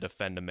try to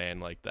defend a man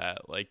like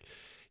that. Like,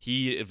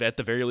 he, at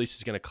the very least,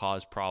 is going to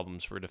cause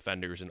problems for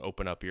defenders and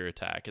open up your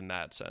attack in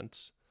that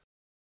sense.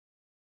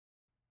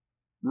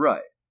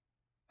 Right.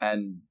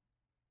 And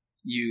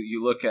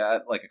you look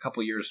at, like, a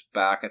couple years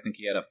back, I think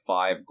he had a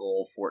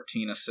 5-goal,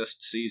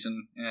 14-assist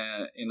season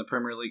in the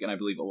Premier League, and I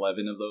believe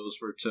 11 of those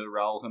were to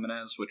Raul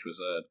Jimenez, which was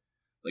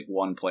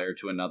one player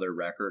to another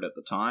record at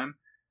the time.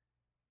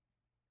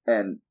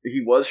 And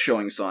he was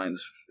showing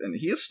signs, and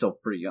he is still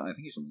pretty young. I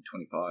think he's only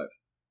 25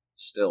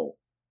 still.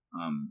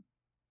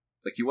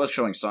 Like, he was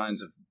showing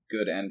signs of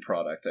good end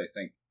product. I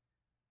think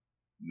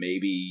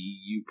maybe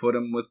you put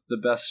him with the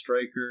best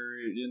striker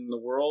in the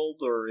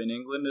world, or in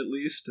England at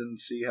least, and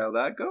see how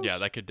that goes. Yeah,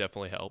 that could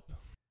definitely help.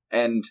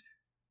 And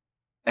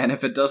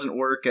if it doesn't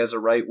work as a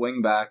right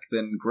wing back,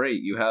 then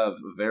great. You have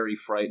a very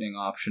frightening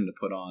option to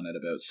put on at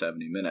about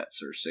 70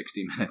 minutes or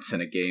 60 minutes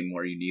in a game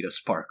where you need a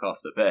spark off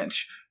the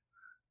bench.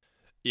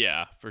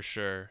 Yeah, for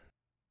sure.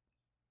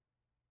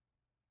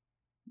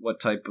 What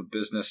type of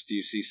business do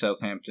you see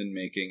Southampton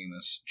making in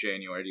this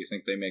January? Do you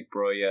think they make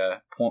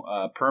Broja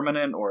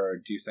permanent, or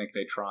do you think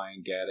they try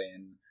and get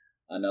in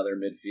another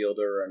midfielder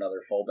or another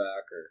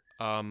fullback?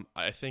 Or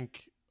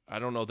I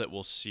don't know that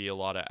we'll see a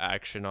lot of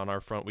action on our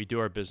front. We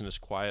do our business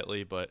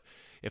quietly, but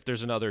if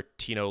there's another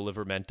Tino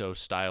Livramento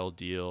style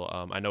deal,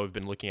 I know we've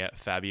been looking at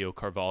Fabio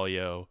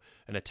Carvalho,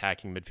 an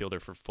attacking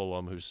midfielder for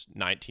Fulham, who's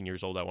 19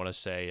 years old, I want to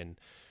say, and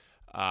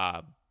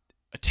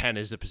a 10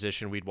 is the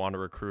position we'd want to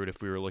recruit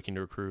if we were looking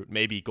to recruit.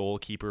 Maybe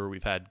goalkeeper.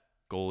 We've had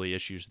goalie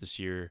issues this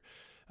year.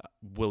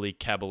 Willie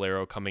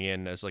Caballero coming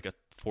in as like a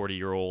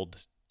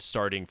 40-year-old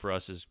starting for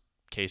us is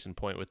case in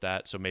point with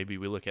that. So maybe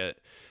we look at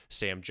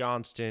Sam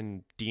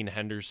Johnston, Dean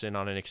Henderson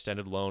on an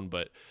extended loan.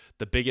 But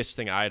the biggest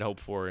thing I'd hope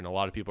for, and a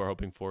lot of people are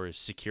hoping for, is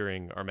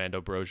securing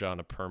Armando Broja on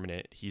a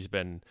permanent. He's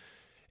been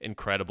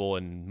incredible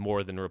and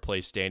more than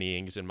replaced Danny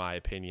Ings, in my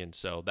opinion.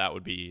 So that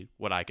would be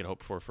what I could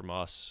hope for from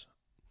us.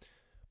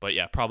 But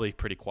yeah, probably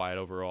pretty quiet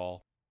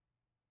overall.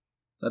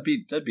 That'd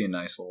be a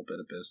nice little bit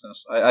of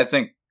business. I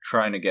think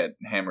trying to get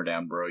hammer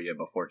down Broja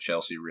before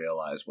Chelsea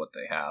realize what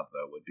they have,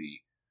 though,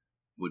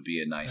 would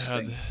be a nice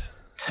thing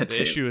to do.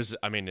 The issue is,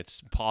 I mean,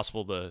 it's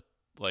impossible to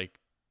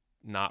like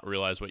not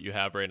realize what you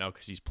have right now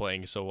because he's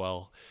playing so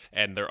well,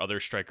 and their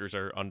other strikers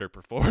are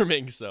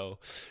underperforming. So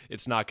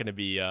it's not going to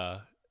be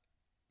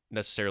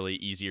necessarily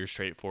easy or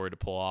straightforward to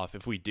pull off.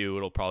 If we do,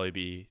 it'll probably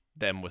be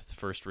them with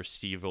first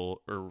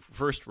refusal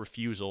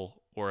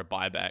or a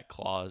buyback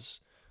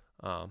clause.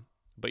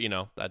 But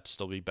that'd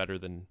still be better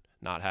than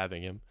not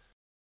having him.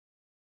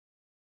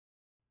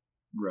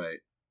 Right.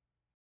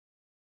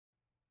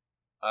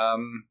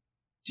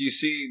 Do you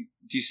see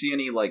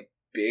any like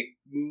big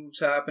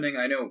moves happening?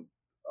 I know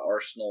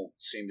Arsenal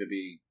seem to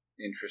be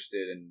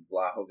interested in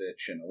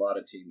Vlahovic, and a lot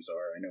of teams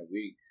are. I know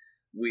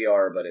we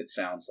are, but it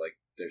sounds like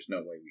there's no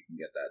way we can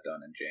get that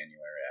done in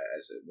January.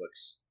 As it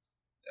looks,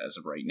 as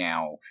of right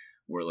now,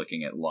 we're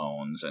looking at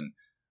loans and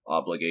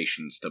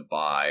obligations to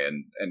buy,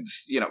 and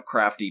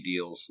crafty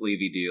deals,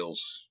 Levy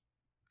deals,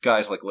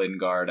 guys like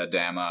Lingard,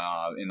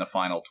 Adama in the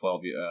final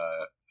 12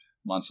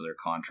 months of their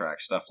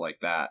contract, stuff like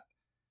that.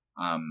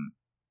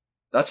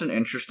 That's an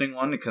interesting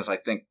one because I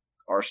think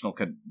Arsenal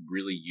could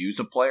really use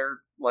a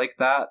player like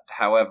that.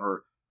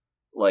 However,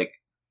 like,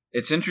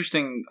 it's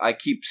interesting. I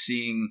keep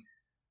seeing,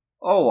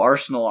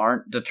 Arsenal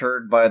aren't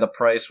deterred by the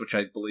price, which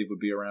I believe would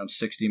be around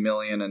 60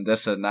 million and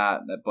this and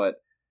that. But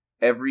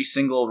every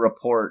single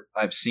report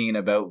I've seen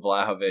about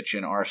Vlahovic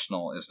in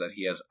Arsenal is that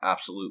he has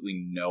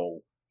absolutely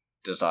no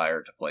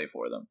desire to play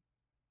for them.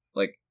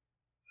 Like,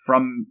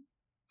 from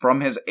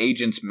his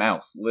agent's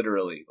mouth,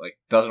 literally, like,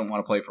 doesn't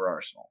want to play for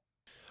Arsenal.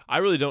 I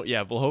really don't.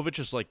 Yeah, Vlahovic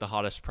is like the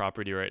hottest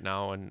property right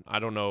now, and I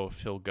don't know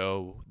if he'll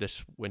go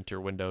this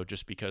winter window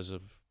just because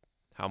of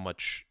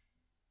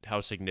how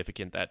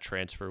significant that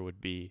transfer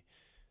would be,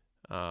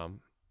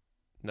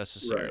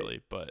 necessarily.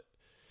 Right. But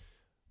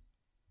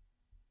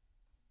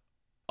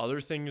other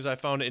things I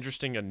found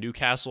interesting,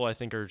 Newcastle, I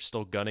think, are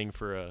still gunning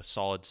for a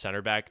solid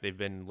center back. They've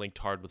been linked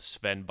hard with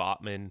Sven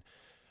Botman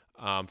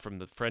from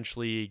the French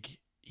league.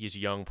 He's a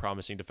young,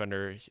 promising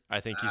defender. I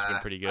think he's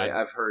been pretty good.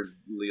 I've heard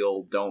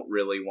Lille don't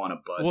really want to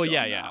budge on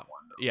that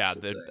one. Yeah,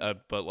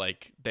 but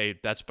like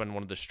that's been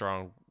one of the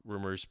strong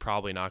rumors.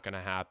 Probably not going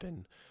to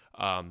happen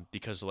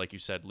because, like you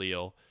said,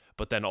 Lille.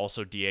 But then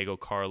also Diego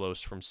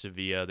Carlos from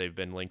Sevilla, they've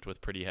been linked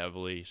with pretty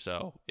heavily.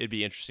 So it'd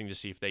be interesting to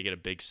see if they get a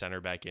big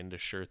center back in to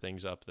shore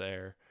things up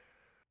there.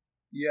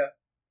 Yeah.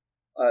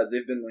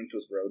 They've been linked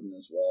with Rodin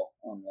as well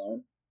on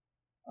loan.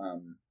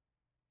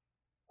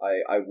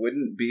 I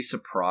wouldn't be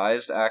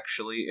surprised,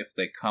 actually, if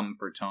they come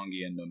for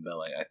Tanguy and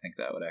Ndombele. I think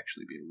that would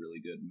actually be a really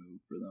good move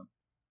for them.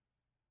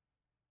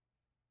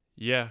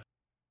 Yeah.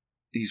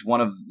 He's one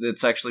of...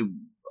 It's actually...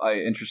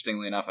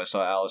 interestingly enough, I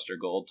saw Alistair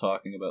Gold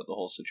talking about the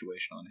whole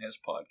situation on his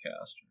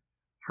podcast.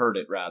 Heard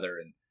it, rather,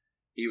 and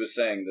he was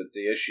saying that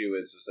the issue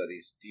is that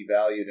he's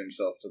devalued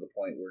himself to the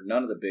point where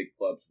none of the big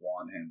clubs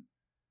want him,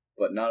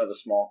 but none of the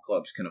small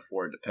clubs can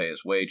afford to pay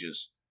his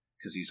wages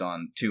because he's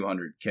on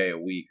 $200K a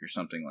week or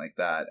something like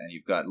that, and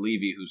you've got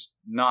Levy who's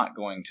not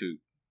going to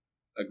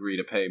agree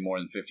to pay more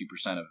than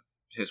 50% of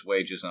his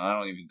wages, and I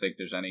don't even think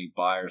there's any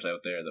buyers out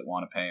there that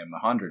want to pay him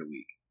 $100 a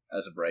week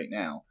as of right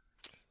now.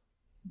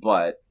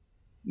 But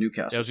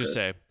Newcastle. Yeah, I was just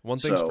say one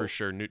thing's for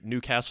sure: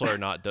 Newcastle are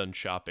not done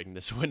shopping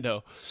this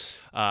window.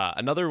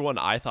 Another one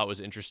I thought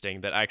was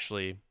interesting that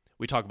actually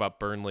we talk about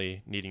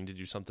Burnley needing to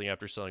do something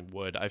after selling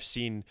Wood. I've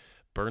seen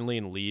Burnley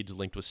and Leeds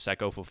linked with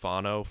Seko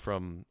Fofana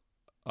from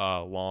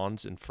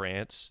Lens in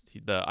France,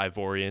 the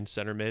Ivorian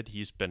center mid.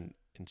 He's been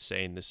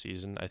insane this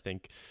season. I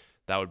think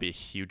that would be a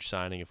huge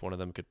signing if one of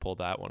them could pull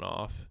that one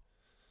off.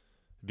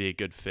 It'd be a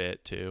good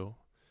fit too.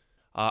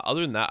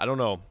 Other than that, I don't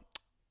know.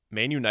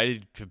 Man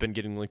United have been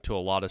getting linked to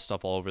a lot of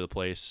stuff all over the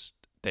place.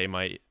 They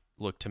might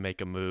look to make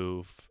a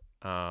move.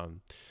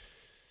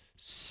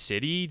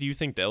 City, do you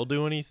think they'll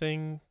do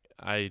anything?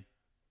 I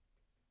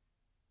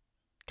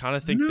kind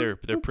of think they're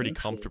pretty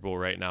comfortable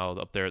right now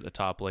up there at the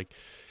top. Like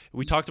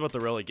we talked about the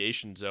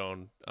relegation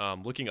zone.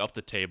 Looking up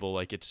the table,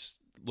 like it's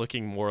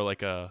looking more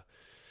like a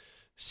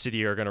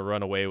City are going to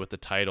run away with the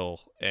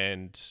title,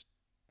 and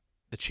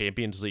the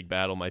Champions League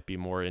battle might be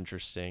more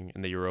interesting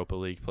in the Europa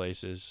League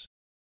places.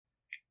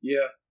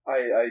 Yeah.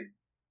 I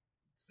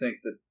think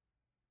that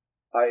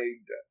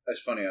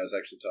it's funny, I was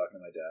actually talking to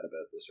my dad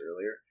about this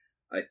earlier.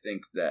 I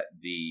think that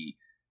the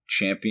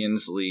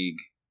Champions League,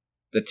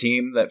 the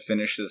team that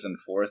finishes in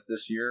fourth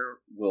this year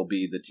will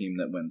be the team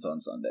that wins on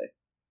Sunday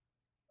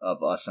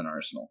of us and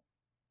Arsenal.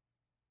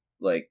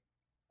 Like,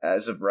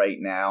 as of right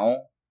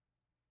now,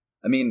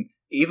 I mean,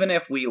 even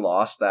if we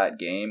lost that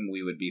game,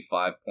 we would be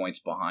 5 points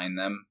behind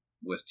them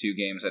with 2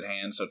 games at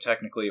hand. So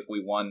technically, if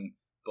we won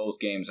both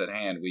games at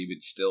hand, we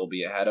would still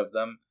be ahead of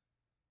them.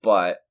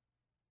 But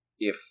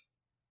if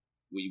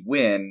we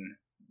win,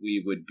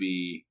 we would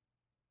be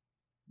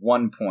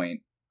 1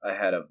 point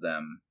ahead of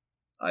them,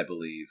 I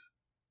believe,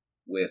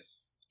 with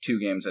 2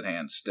 games at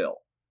hand still.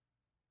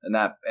 And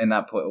that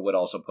would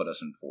also put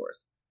us in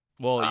fourth.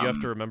 Well, you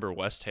have to remember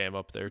West Ham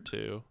up there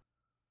too.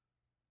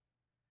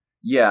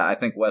 Yeah, I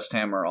think West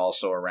Ham are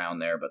also around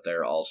there, but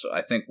they're also...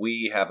 I think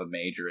we have a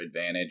major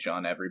advantage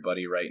on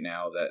everybody right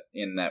now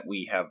that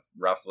we have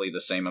roughly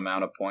the same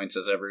amount of points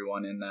as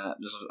everyone in that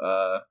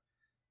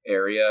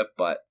area,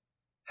 but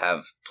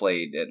have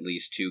played at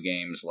least 2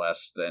 games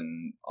less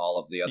than all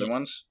of the other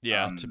ones.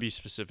 Yeah, to be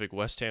specific,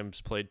 West Ham's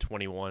played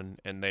 21,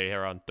 and they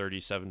are on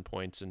 37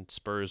 points, and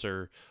Spurs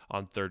are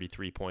on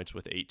 33 points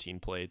with 18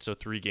 played. So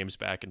 3 games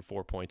back and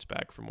 4 points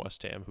back from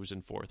West Ham, who's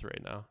in fourth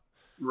right now.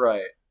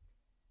 Right.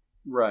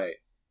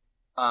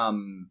 Oh,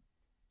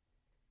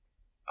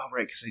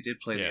 right, because they did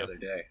play the other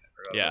day. I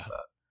forgot about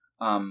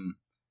that.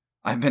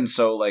 I've been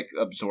so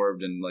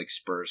absorbed in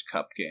Spurs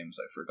Cup games,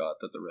 I forgot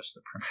that the rest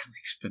of the Premier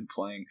League's been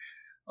playing.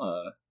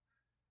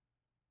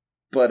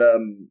 But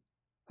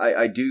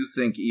I do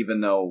think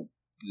even though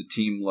the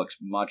team looks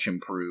much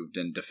improved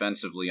and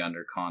defensively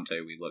under Conte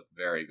we look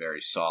very,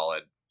 very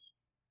solid,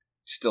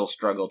 still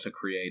struggle to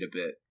create a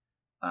bit.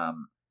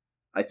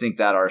 I think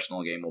that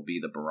Arsenal game will be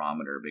the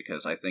barometer,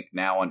 because I think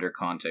now under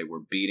Conte we're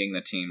beating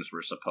the teams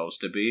we're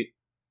supposed to beat,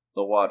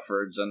 the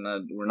Watfords, and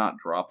we're not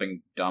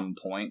dropping dumb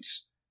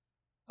points.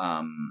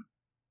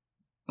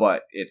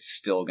 But it's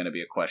still going to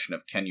be a question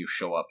of, can you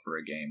show up for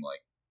a game like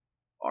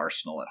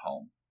Arsenal at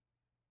home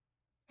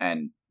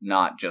and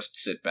not just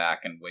sit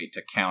back and wait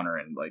to counter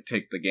and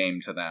take the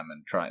game to them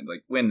and try and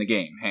win the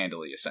game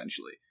handily,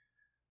 essentially.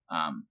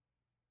 And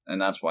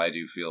that's why I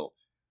do feel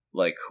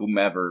like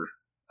whomever...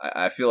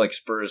 I feel like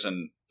Spurs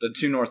and the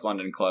 2 North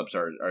London clubs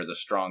are the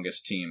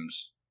strongest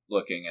teams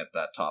looking at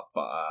that top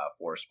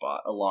 4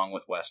 spot, along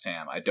with West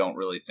Ham. I don't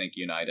really think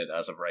United,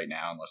 as of right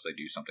now, unless they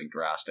do something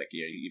drastic,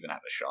 you even have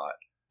a shot.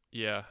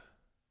 Yeah.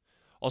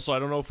 Also, I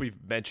don't know if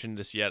we've mentioned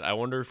this yet. I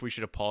wonder if we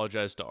should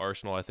apologize to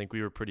Arsenal. I think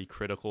we were pretty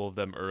critical of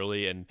them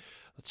early, and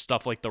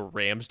stuff like the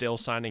Ramsdale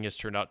signing has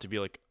turned out to be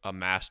a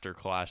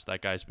masterclass.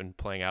 That guy's been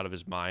playing out of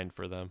his mind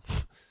for them.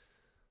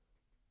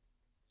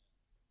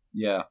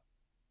 Yeah.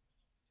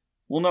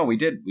 Well, no, we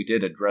did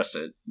address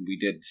it. We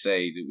did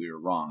say that we were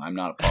wrong. I'm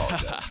not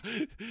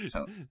apologizing.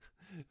 So,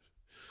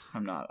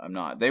 I'm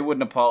not. They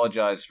wouldn't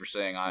apologize for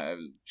saying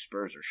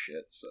Spurs are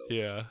shit. So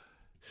yeah.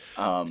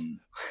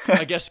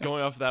 I guess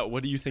going off that,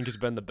 what do you think has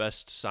been the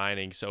best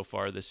signing so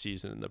far this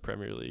season in the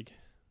Premier League?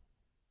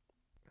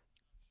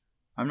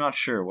 I'm not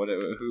sure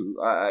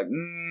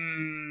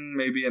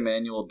maybe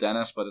Emmanuel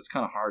Dennis, but it's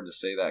kind of hard to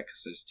say that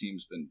because his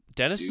team's been.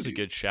 Dennis is a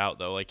good shout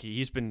though. Like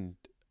he's been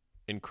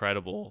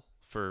incredible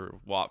for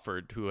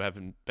Watford, who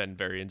haven't been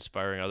very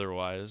inspiring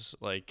otherwise.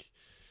 Like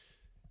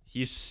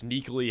he's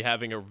sneakily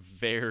having a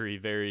very,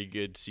 very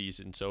good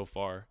season so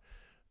far.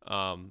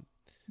 I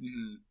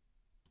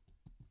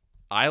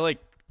like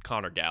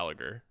Conor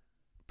Gallagher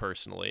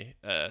personally.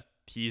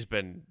 He's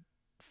been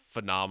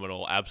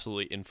phenomenal,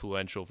 absolutely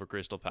influential for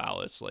Crystal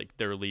Palace. Like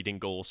their leading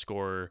goal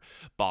scorer,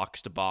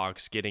 box to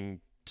box, getting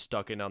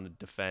stuck in on the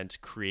defense,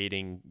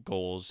 creating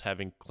goals,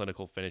 having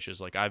clinical finishes.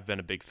 Like I've been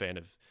a big fan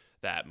of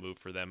that move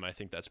for them. I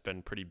think that's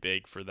been pretty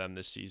big for them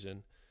this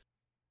season.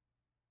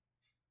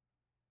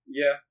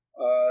 Yeah,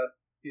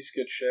 he's a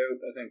good shout.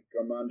 I think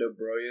Armando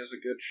Broja is a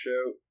good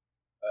shout.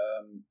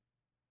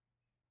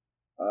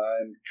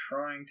 I'm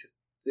trying to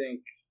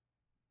think.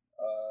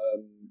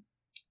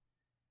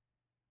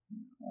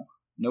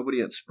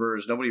 Nobody at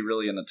Spurs, nobody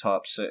really in the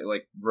top six.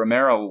 Like,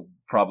 Romero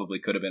probably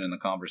could have been in the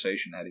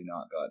conversation had he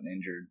not gotten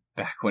injured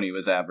back when he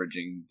was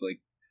averaging,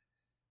 like,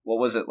 what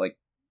was it, like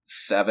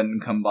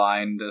 7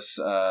 combined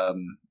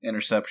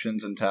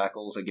interceptions and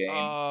tackles a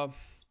game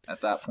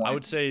at that point? I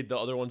would say the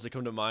other ones that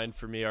come to mind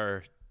for me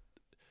are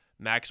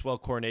Maxwell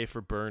Cornet for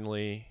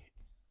Burnley.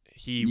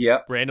 He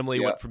randomly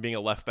went from being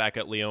a left back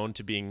at Lyon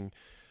to being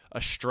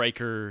a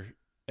striker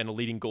and a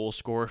leading goal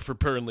scorer for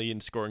Burnley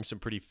and scoring some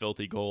pretty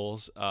filthy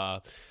goals.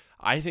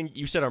 I think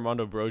you said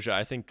Armando Broja.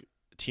 I think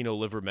Tino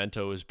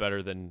Livramento is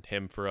better than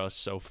him for us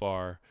so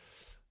far.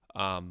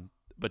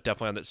 But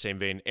definitely on that same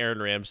vein, Aaron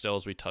Ramsdale,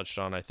 as we touched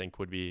on, I think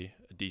would be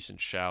a decent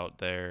shout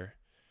there.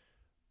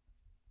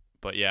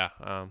 But yeah,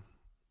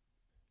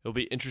 it'll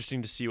be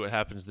interesting to see what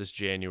happens this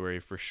January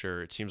for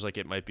sure. It seems like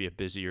it might be a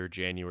busier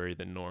January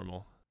than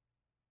normal.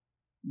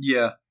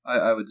 Yeah,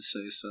 I would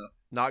say so.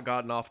 Not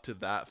gotten off to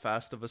that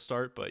fast of a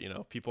start, but,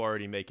 people are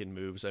already making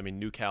moves. I mean,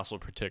 Newcastle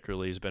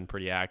particularly has been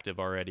pretty active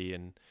already,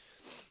 and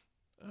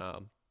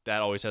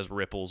that always has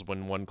ripples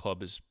when one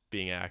club is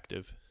being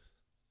active.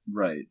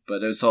 Right,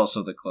 but it's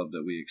also the club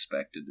that we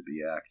expected to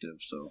be active,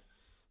 so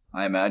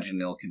I imagine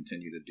they'll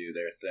continue to do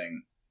their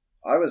thing.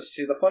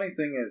 The funny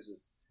thing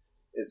is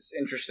it's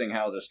interesting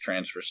how this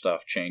transfer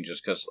stuff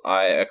changes, because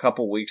a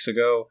couple weeks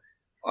ago,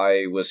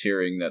 I was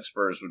hearing that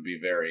Spurs would be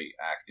very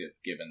active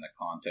given the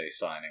Conte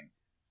signing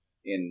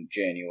in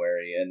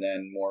January, and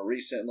then more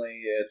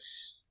recently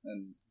it's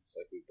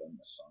like we've done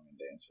this song and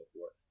dance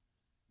before.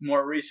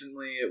 More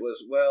recently it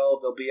was,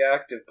 they'll be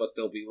active, but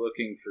they'll be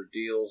looking for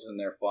deals in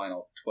their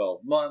final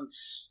 12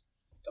 months,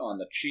 on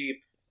the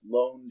cheap,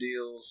 loan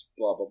deals,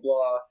 blah, blah,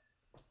 blah.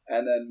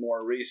 And then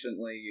more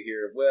recently you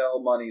hear,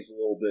 money's a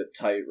little bit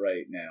tight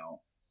right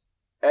now.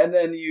 And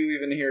then you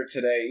even hear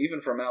today,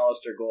 even from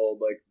Alistair Gold,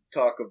 like,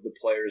 talk of the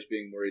players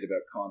being worried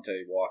about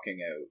Conte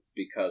walking out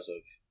because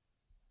of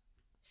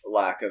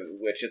lack of,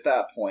 which at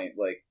that point,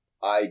 like,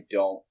 I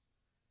don't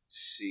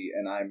see,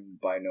 and I'm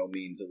by no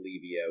means a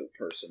Levy out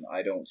person,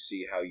 I don't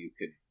see how you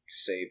could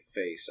save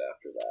face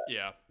after that.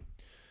 Yeah.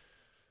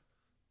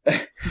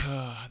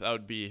 That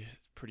would be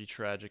pretty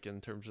tragic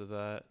in terms of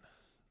that.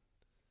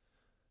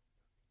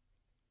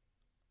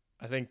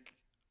 I think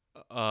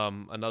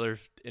another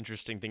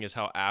interesting thing is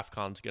how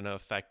AFCON's going to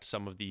affect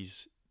some of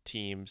these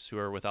teams who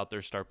are without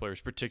their star players,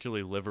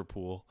 particularly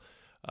Liverpool,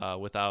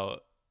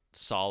 without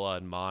Salah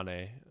and Mane.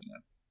 Yeah.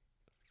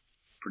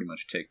 Pretty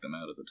much take them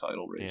out of the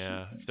title race.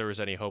 Yeah, if there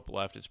was any hope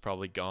left, it's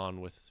probably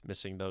gone with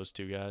missing those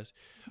two guys.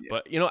 Yeah.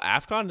 But,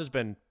 AFCON has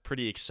been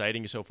pretty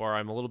exciting so far.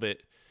 I'm a little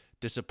bit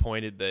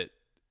disappointed that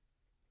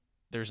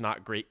there's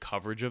not great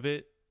coverage of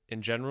it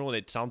in general, and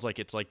it sounds like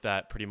it's like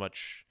that pretty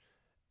much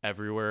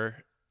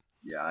everywhere.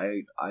 Yeah,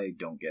 I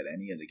don't get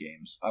any of the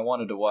games. I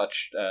wanted to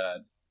watch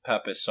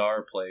Pape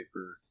Sarr play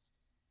for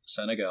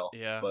Senegal.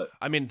 Yeah, but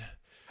I mean,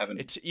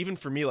 it's even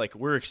for me, like,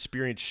 we're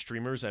experienced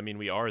streamers. I mean,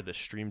 we are the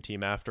stream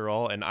team after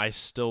all, and I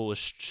still was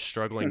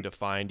struggling to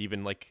find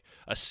even like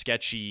a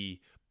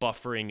sketchy,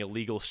 buffering,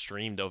 illegal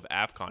stream of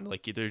AFCON.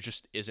 Like, there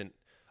just isn't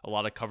a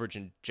lot of coverage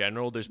in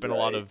general. There's been a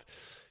lot of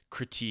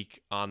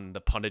critique on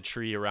the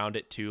punditry around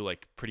it too,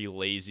 like pretty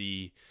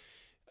lazy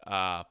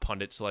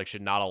pundit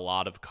selection, not a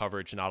lot of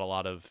coverage, not a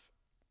lot of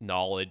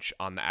knowledge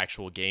on the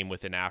actual game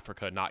within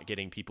Africa, not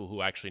getting people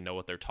who actually know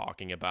what they're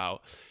talking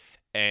about.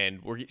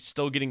 And we're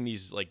still getting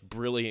these like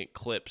brilliant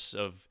clips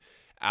of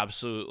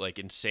absolute like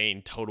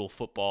insane total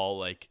football,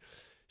 like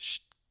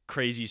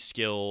crazy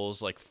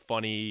skills, like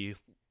funny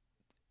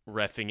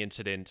reffing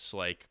incidents.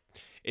 Like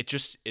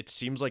it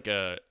seems like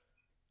a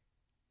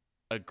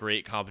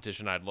great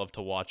competition. I'd love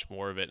to watch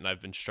more of it, and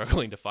I've been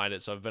struggling to find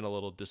it, so I've been a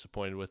little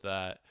disappointed with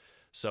that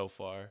so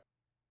far.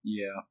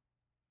 Yeah.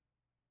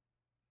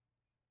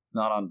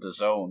 Not on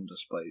DAZN,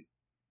 despite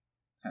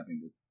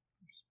having to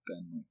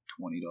spend like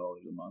 $20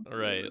 a month.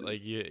 Right,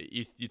 like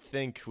you'd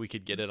think we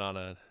could get it on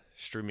a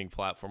streaming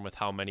platform with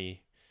how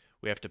many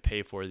we have to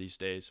pay for these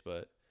days,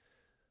 but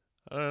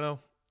I don't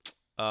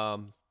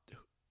know.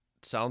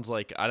 sounds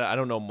like I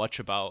don't know much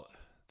about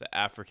the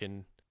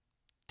African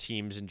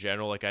teams in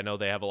general. Like, I know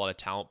they have a lot of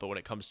talent, but when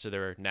it comes to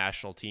their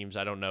national teams,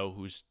 I don't know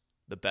who's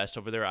the best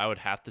over there. I would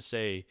have to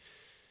say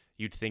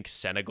you'd think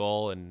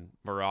Senegal and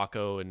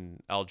Morocco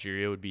and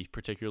Algeria would be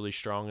particularly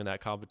strong in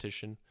that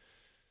competition.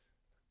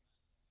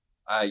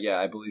 Yeah,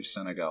 I believe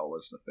Senegal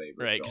was the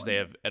favorite. Right, because they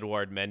have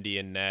Edouard Mendy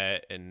in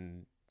net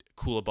and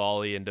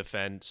Koulibaly in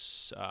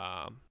defense.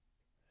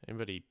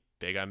 Anybody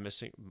big I'm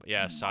missing?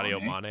 Yeah,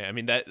 Sadio Mane. I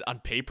mean, that on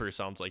paper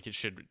sounds like it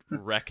should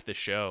wreck the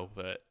show,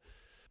 but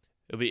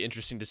it'll be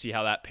interesting to see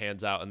how that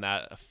pans out and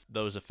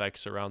those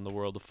effects around the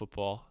world of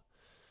football.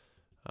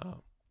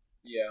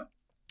 Yeah.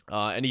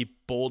 Any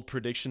bold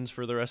predictions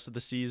for the rest of the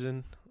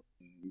season?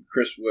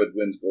 Chris Wood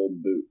wins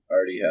Golden Boot.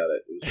 Already had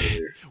it. It was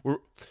earlier. We're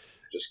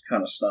just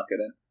kind of snuck it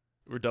in.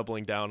 We're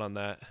doubling down on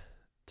that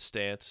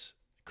stance.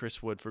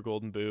 Chris Wood for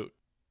Golden Boot.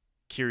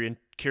 Kieran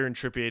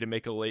Trippier to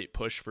make a late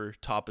push for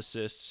top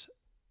assists.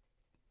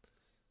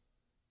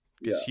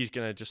 Because he's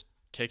going to just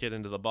kick it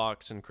into the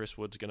box and Chris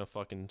Wood's going to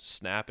fucking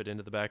snap it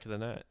into the back of the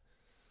net.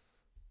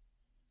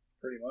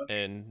 Pretty much.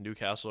 And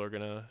Newcastle are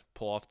going to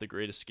pull off the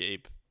great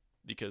escape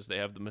because they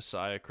have the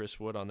Messiah Chris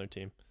Wood on their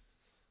team.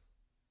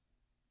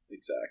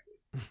 Exactly.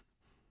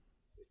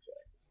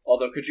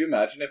 Although, could you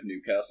imagine if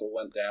Newcastle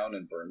went down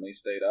and Burnley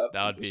stayed up?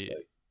 That would be...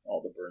 Like, all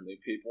the Burnley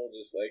people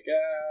just like,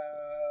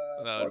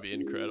 that would be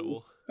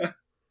incredible.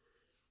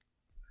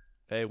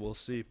 Hey, we'll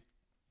see.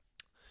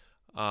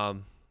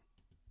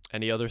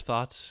 Any other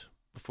thoughts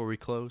before we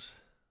close?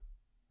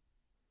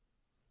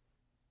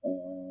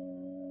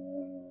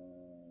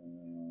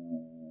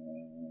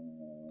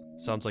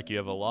 Sounds like you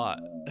have a lot.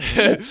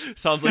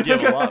 Sounds like you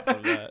have a lot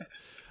from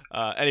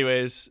that.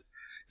 Anyways.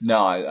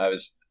 No, I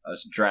was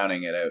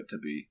drowning it out to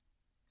be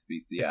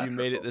theatrical. If you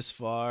made it this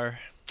far,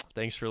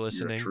 thanks for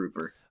listening. You're a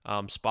trooper.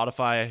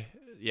 Spotify,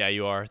 yeah,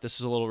 you are. This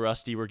is a little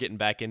rusty. We're getting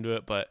back into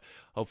it, but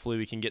hopefully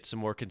we can get some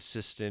more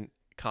consistent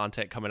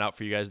content coming out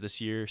for you guys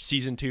this year.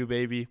 Season 2,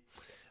 baby.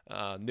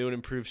 New and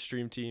improved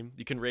stream team.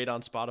 You can rate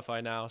on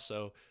Spotify now,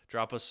 so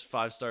drop us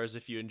 5 stars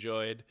if you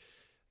enjoyed.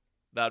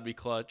 That'd be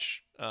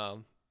clutch.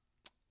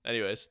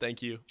 Anyways,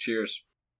 thank you. Cheers.